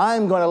behalf.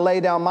 I'm going to lay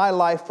down my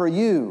life for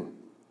you.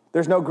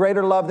 There's no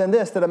greater love than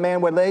this, that a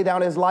man would lay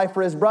down his life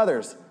for his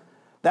brothers.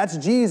 That's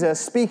Jesus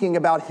speaking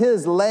about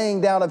His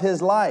laying down of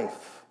His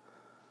life.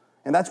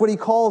 And that's what He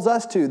calls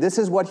us to. This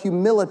is what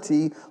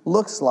humility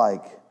looks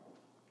like.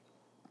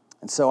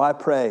 And so I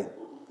pray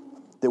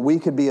that we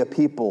could be a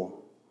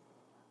people,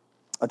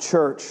 a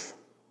church,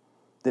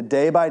 that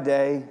day by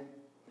day,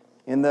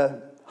 in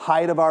the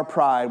height of our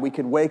pride, we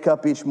could wake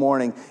up each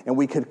morning and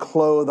we could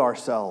clothe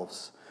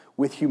ourselves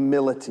with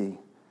humility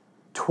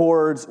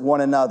towards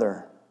one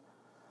another.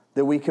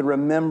 That we could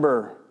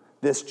remember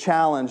this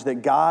challenge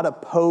that God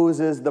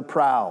opposes the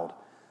proud.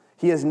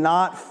 He is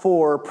not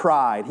for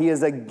pride. He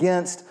is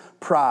against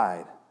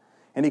pride.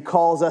 And He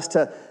calls us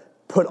to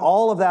put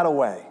all of that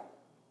away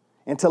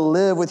and to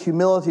live with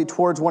humility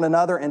towards one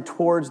another and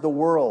towards the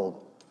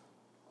world.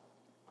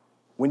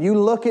 When you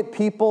look at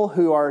people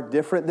who are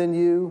different than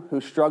you,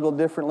 who struggle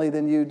differently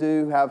than you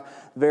do, have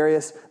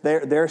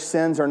their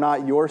sins are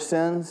not your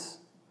sins,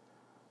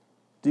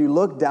 do you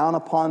look down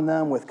upon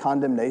them with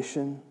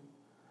condemnation?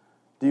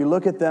 Do you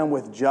look at them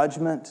with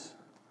judgment?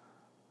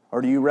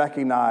 Or do you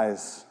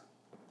recognize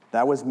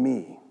that was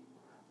me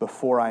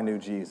before I knew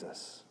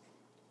Jesus?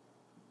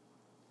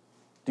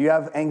 Do you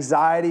have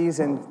anxieties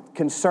and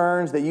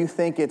concerns that you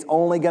think it's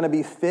only going to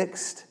be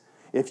fixed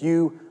if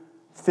you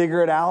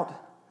figure it out?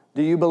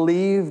 Do you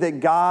believe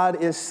that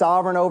God is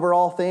sovereign over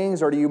all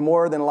things? Or do you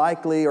more than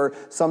likely, or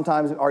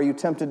sometimes are you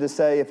tempted to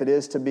say, if it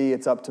is to be,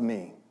 it's up to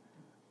me?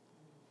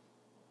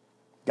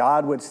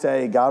 God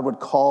would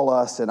call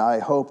us, and I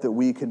hope that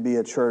we could be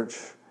a church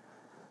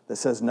that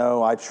says,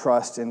 no, I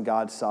trust in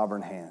God's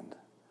sovereign hand.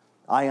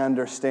 I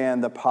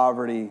understand the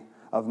poverty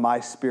of my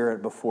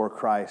spirit before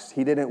Christ.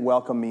 He didn't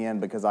welcome me in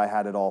because I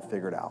had it all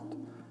figured out.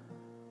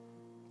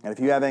 And if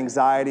you have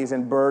anxieties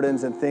and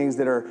burdens and things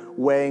that are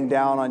weighing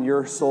down on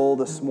your soul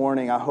this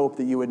morning, I hope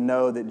that you would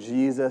know that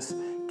Jesus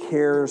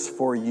cares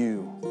for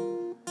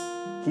you.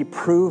 He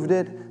proved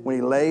it when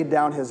He laid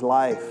down His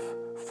life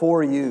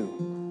for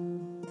you.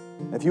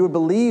 If you would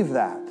believe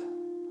that,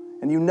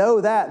 and you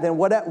know that, then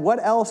what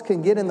else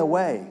can get in the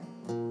way?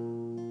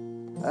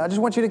 I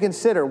just want you to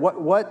consider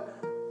whatever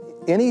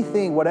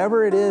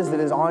it is that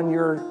is on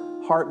your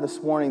heart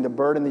this morning, the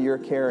burden that you're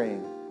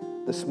carrying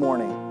this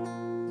morning.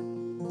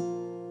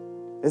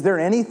 Is there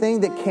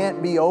anything that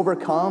can't be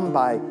overcome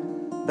by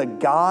the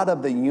God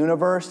of the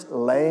universe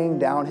laying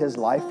down His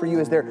life for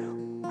you?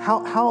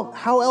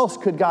 How else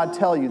could God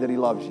tell you that He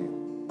loves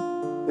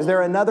you? Is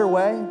there another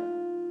way?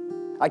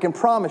 I can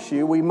promise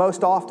you, we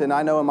most often,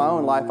 I know in my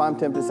own life, I'm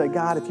tempted to say,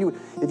 God, if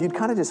you'd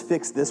kind of just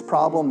fix this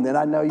problem, then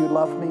I know you'd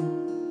love me.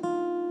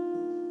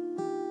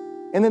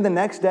 And then the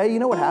next day, you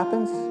know what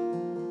happens?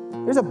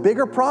 There's a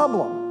bigger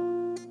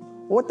problem.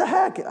 What the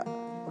heck?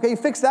 Okay, you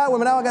fixed that one,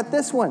 but now I got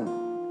this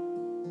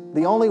one.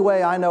 The only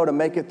way I know to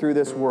make it through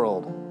this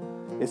world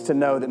is to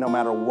know that no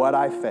matter what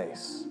I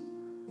face,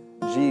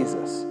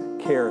 Jesus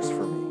cares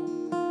for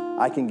me.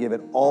 I can give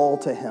it all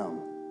to him.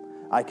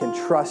 I can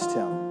trust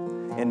him.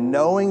 And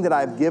knowing that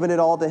I've given it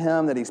all to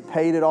him, that he's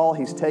paid it all,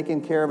 he's taken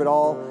care of it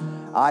all,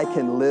 I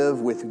can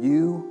live with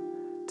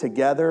you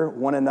together,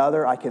 one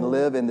another. I can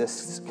live in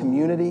this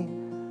community.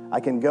 I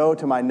can go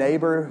to my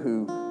neighbor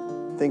who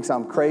thinks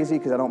I'm crazy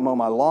because I don't mow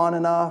my lawn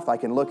enough. I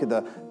can look at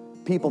the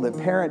people that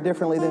parent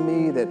differently than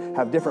me, that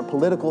have different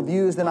political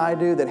views than I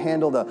do, that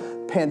handle the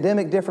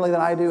pandemic differently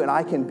than I do, and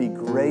I can be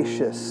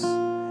gracious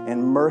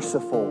and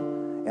merciful,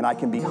 and I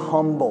can be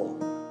humble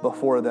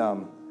before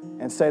them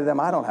and say to them,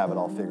 I don't have it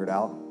all figured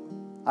out.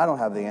 I don't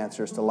have the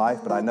answers to life,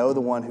 but I know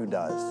the one who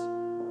does,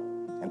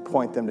 and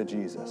point them to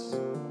Jesus.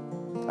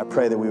 I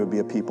pray that we would be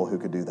a people who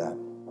could do that.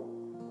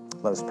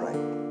 Let us pray.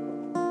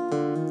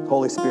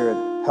 Holy Spirit,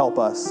 help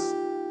us.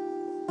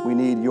 We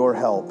need your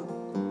help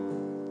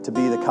to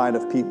be the kind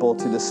of people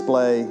to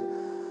display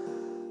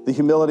the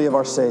humility of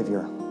our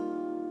Savior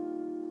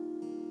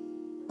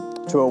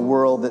to a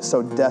world that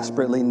so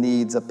desperately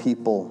needs a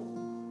people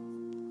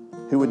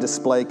who would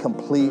display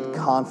complete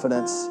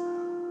confidence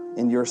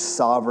in your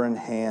sovereign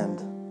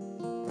hand.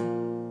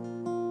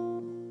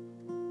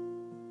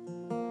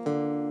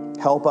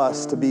 Help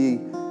us to be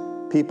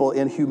people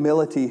in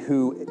humility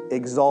who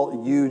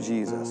exalt you,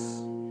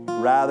 Jesus,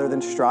 rather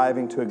than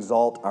striving to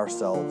exalt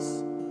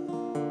ourselves.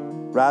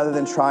 Rather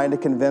than trying to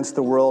convince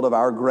the world of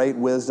our great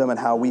wisdom and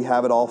how we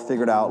have it all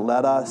figured out,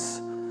 let us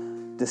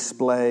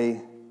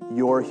display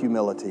your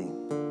humility.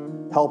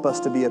 Help us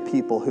to be a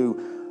people who,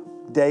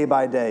 day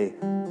by day,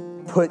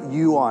 put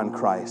you on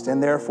Christ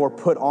and therefore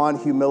put on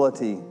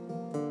humility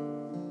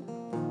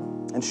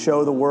and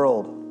show the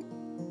world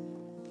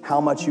how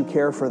much you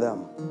care for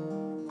them.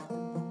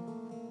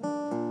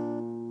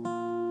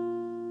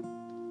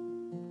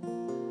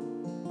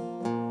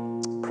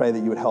 Pray that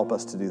you would help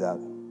us to do that.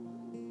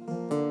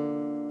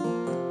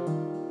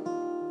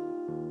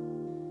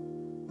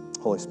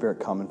 Holy Spirit,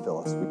 come and fill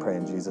us. We pray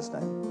in Jesus'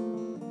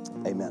 name.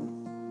 Amen.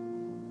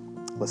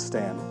 Let's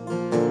stand.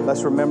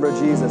 Let's remember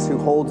Jesus, who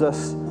holds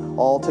us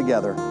all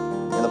together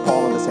in the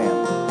palm of his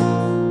hand.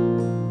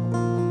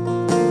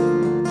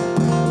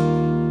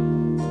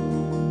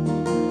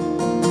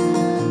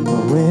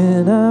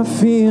 When I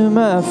fear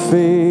my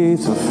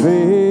faith will fail,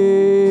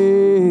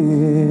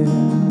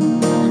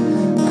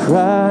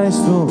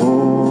 Christ will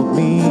hold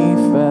me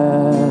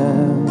fast.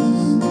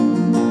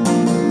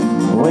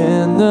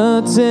 When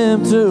the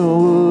tempter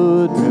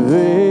would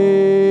prevail,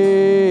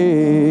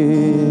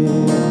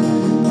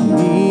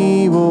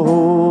 he will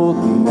hold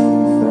me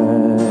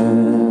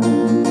fast.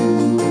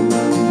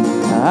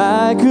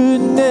 I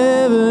could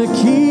never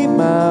keep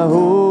my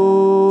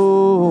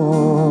hold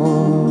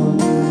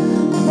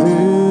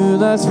through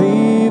life's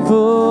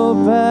fearful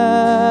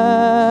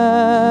path,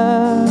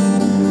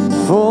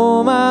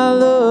 for my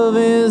love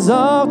is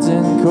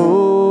often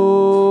cold.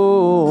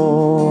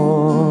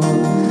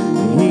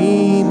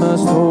 He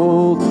must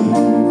hold me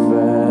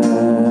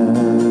fast.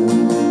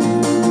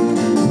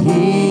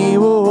 He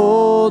will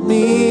hold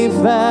me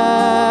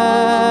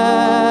fast.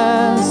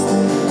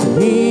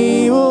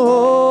 He will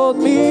hold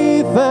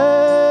me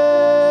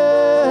fast.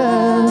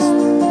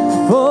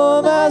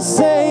 For my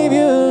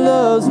Savior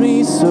loves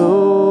me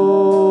so.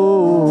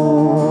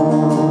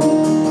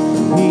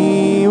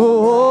 He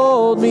will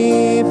hold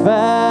me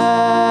fast.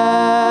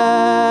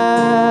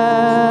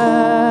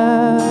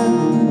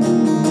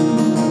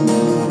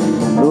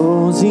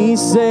 Those he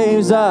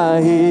saves are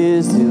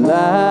his delight.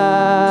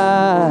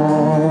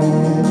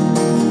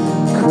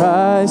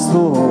 Christ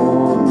will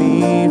hold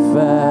me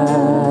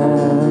fast.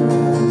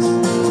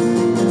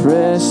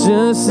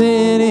 Precious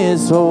in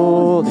his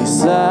holy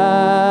sight,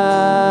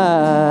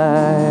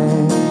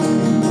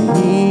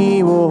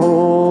 he will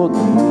hold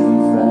me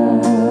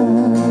fast.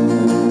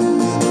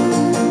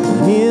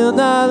 He'll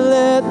not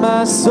let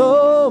my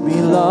soul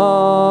be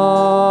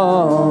lost.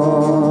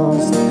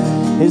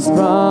 His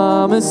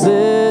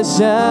promises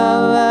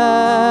shall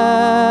last.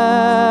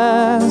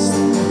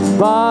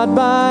 Bought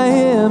by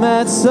him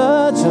at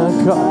such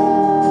a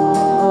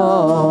cost,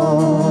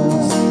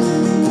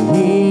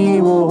 he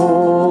will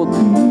hold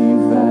me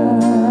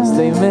fast.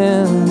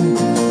 Amen.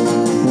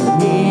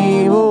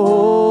 He will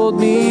hold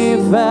me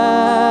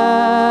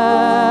fast.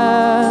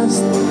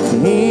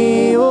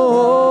 He will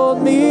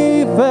hold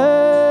me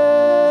fast.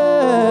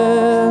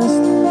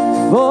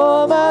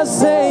 For my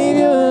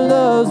Savior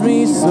loves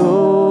me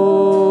so.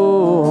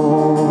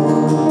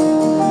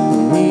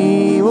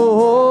 He will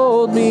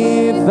hold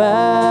me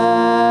fast.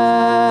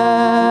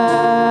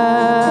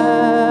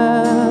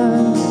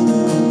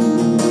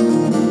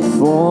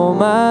 For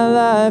my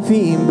life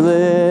he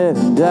bled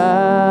and died.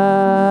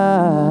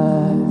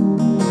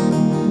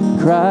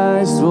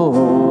 Christ will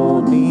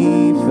hold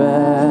me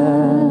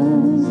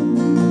fast.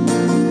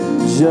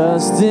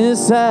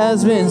 Justice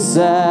has been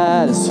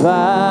satisfied.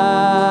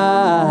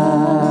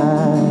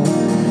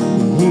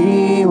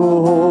 He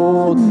will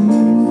hold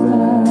me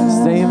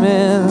fast.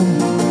 Amen.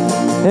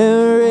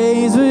 And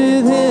raise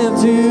with him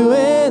to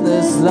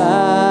endless life.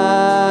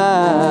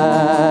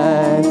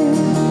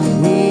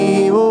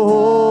 He will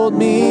hold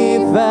me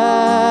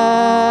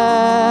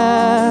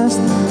fast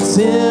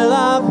till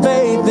our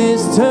faith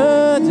is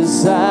turned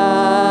aside.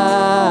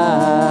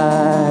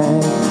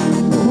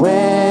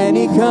 When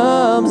he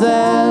comes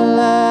at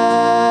last,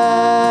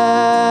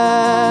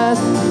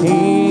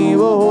 he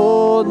will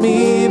hold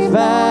me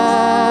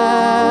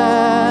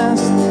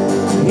fast.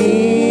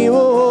 He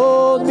will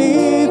hold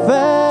me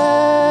fast.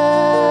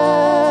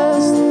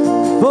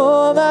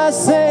 For my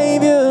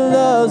Savior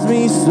loves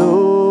me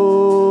so.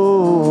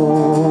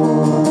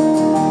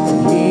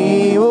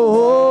 He will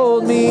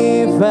hold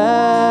me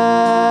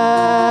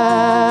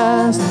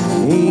fast.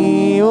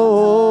 He will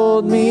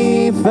hold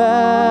me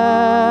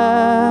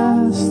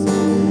fast.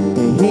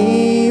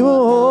 He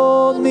will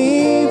hold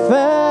me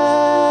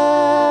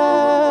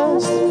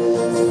fast.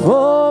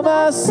 For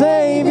my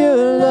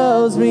Savior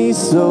loves me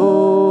so.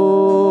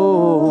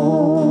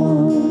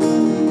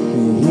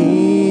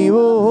 He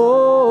will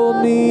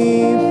hold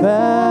me fast.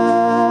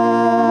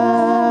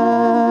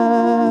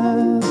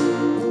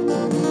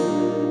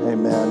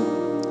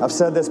 Amen. I've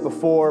said this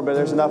before, but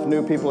there's enough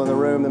new people in the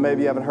room that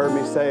maybe you haven't heard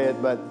me say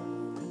it, but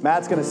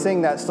Matt's going to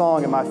sing that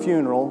song at my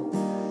funeral.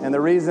 And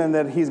the reason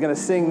that he's going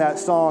to sing that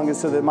song is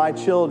so that my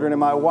children and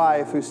my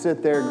wife who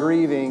sit there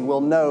grieving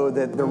will know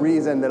that the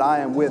reason that I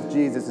am with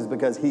Jesus is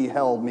because he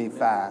held me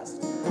fast.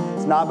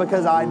 It's not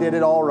because I did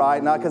it all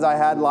right, not because I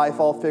had life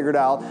all figured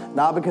out,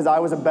 not because I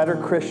was a better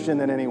Christian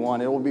than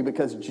anyone. It will be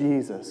because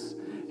Jesus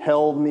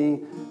held me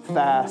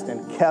fast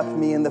and kept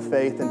me in the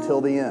faith until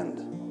the end.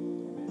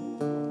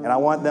 And I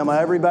want them,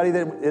 everybody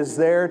that is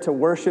there to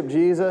worship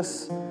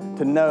Jesus,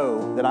 to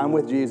know that I'm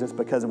with Jesus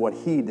because of what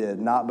he did,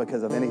 not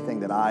because of anything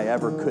that I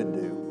ever could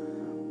do.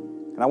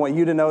 And I want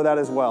you to know that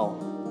as well.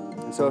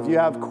 And so if you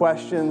have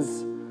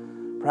questions,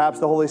 perhaps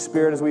the Holy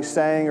Spirit as we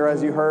sang or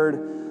as you heard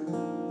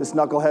this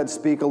knucklehead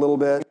speak a little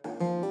bit,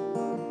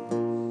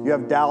 you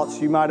have doubts,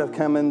 you might have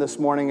come in this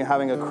morning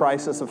having a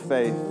crisis of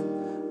faith.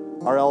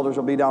 Our elders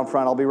will be down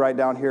front. I'll be right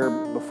down here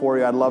before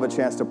you. I'd love a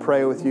chance to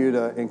pray with you,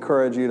 to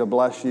encourage you, to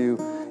bless you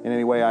in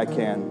any way I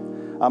can.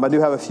 I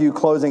do have a few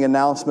closing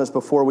announcements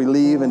before we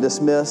leave and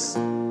dismiss.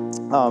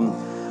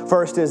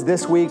 First is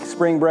this week,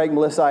 spring break.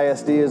 Melissa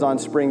ISD is on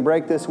spring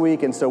break this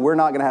week, and so we're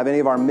not going to have any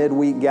of our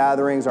midweek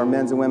gatherings, our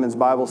men's and women's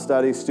Bible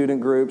studies,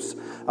 student groups.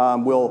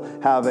 We'll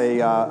have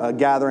a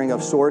gathering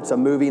of sorts, a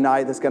movie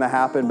night that's going to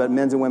happen, but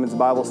men's and women's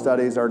Bible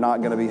studies are not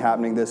going to be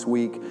happening this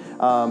week.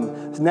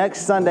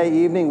 Next Sunday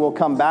evening, we'll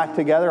come back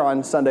together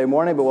on Sunday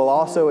morning, but we'll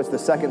also, it's the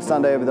second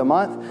Sunday of the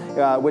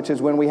month, which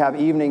is when we have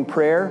evening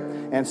prayer.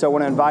 And so I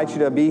want to invite you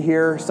to be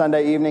here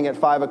Sunday evening at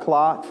 5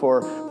 o'clock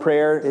for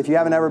prayer. If you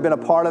haven't ever been a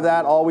part of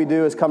that, all we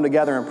do is come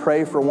together and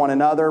pray for one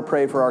another,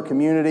 pray for our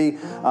community,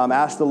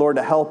 ask the Lord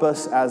to help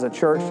us as a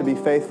church to be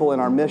faithful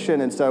in our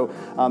mission. And so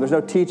there's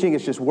no teaching,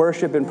 it's just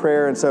worship and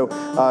prayer. And so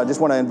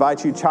just want to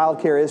invite you.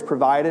 Childcare is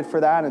provided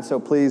for that. And so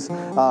please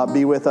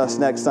be with us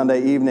next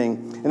Sunday evening.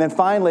 And then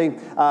finally,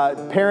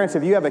 parents,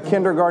 if you have a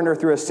kindergartner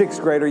through a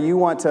sixth grader, you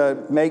want to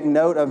make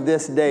note of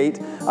this date.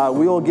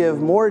 We will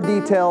give more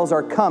details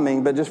are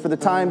coming, but just for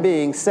the time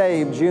being,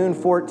 save June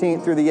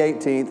 14th through the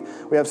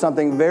 18th. We have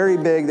something very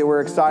big that we're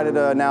excited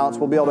to announce.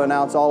 We'll be able to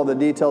announce all of the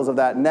details of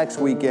that next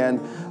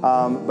weekend.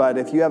 But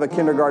if you have a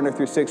kindergartner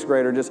through sixth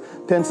grader, just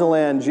pencil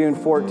in June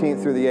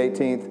 14th through the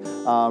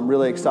 18th.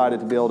 Really excited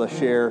to be able to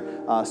share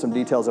some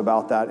details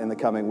about that in the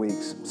coming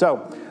weeks.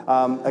 So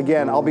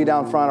again, I'll be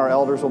down front. Our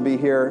elders will be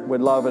here.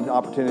 We'd love an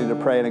opportunity to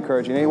pray and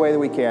encourage you in any way that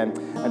we can.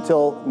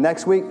 Until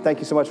next week, thank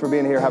you so much for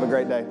being here. Have a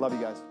great day. Love you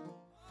guys.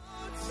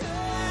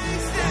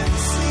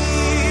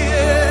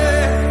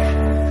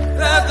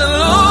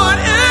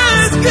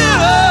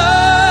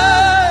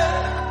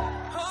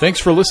 Thanks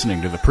for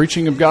listening to the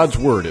preaching of God's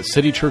Word at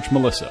City Church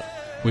Melissa.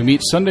 We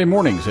meet Sunday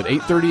mornings at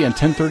 8:30 and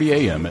 10:30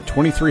 a.m. at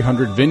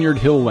 2300 Vineyard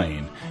Hill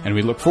Lane, and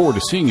we look forward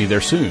to seeing you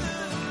there soon.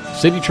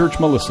 City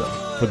Church Melissa,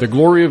 for the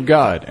glory of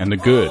God and the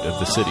good of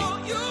the city.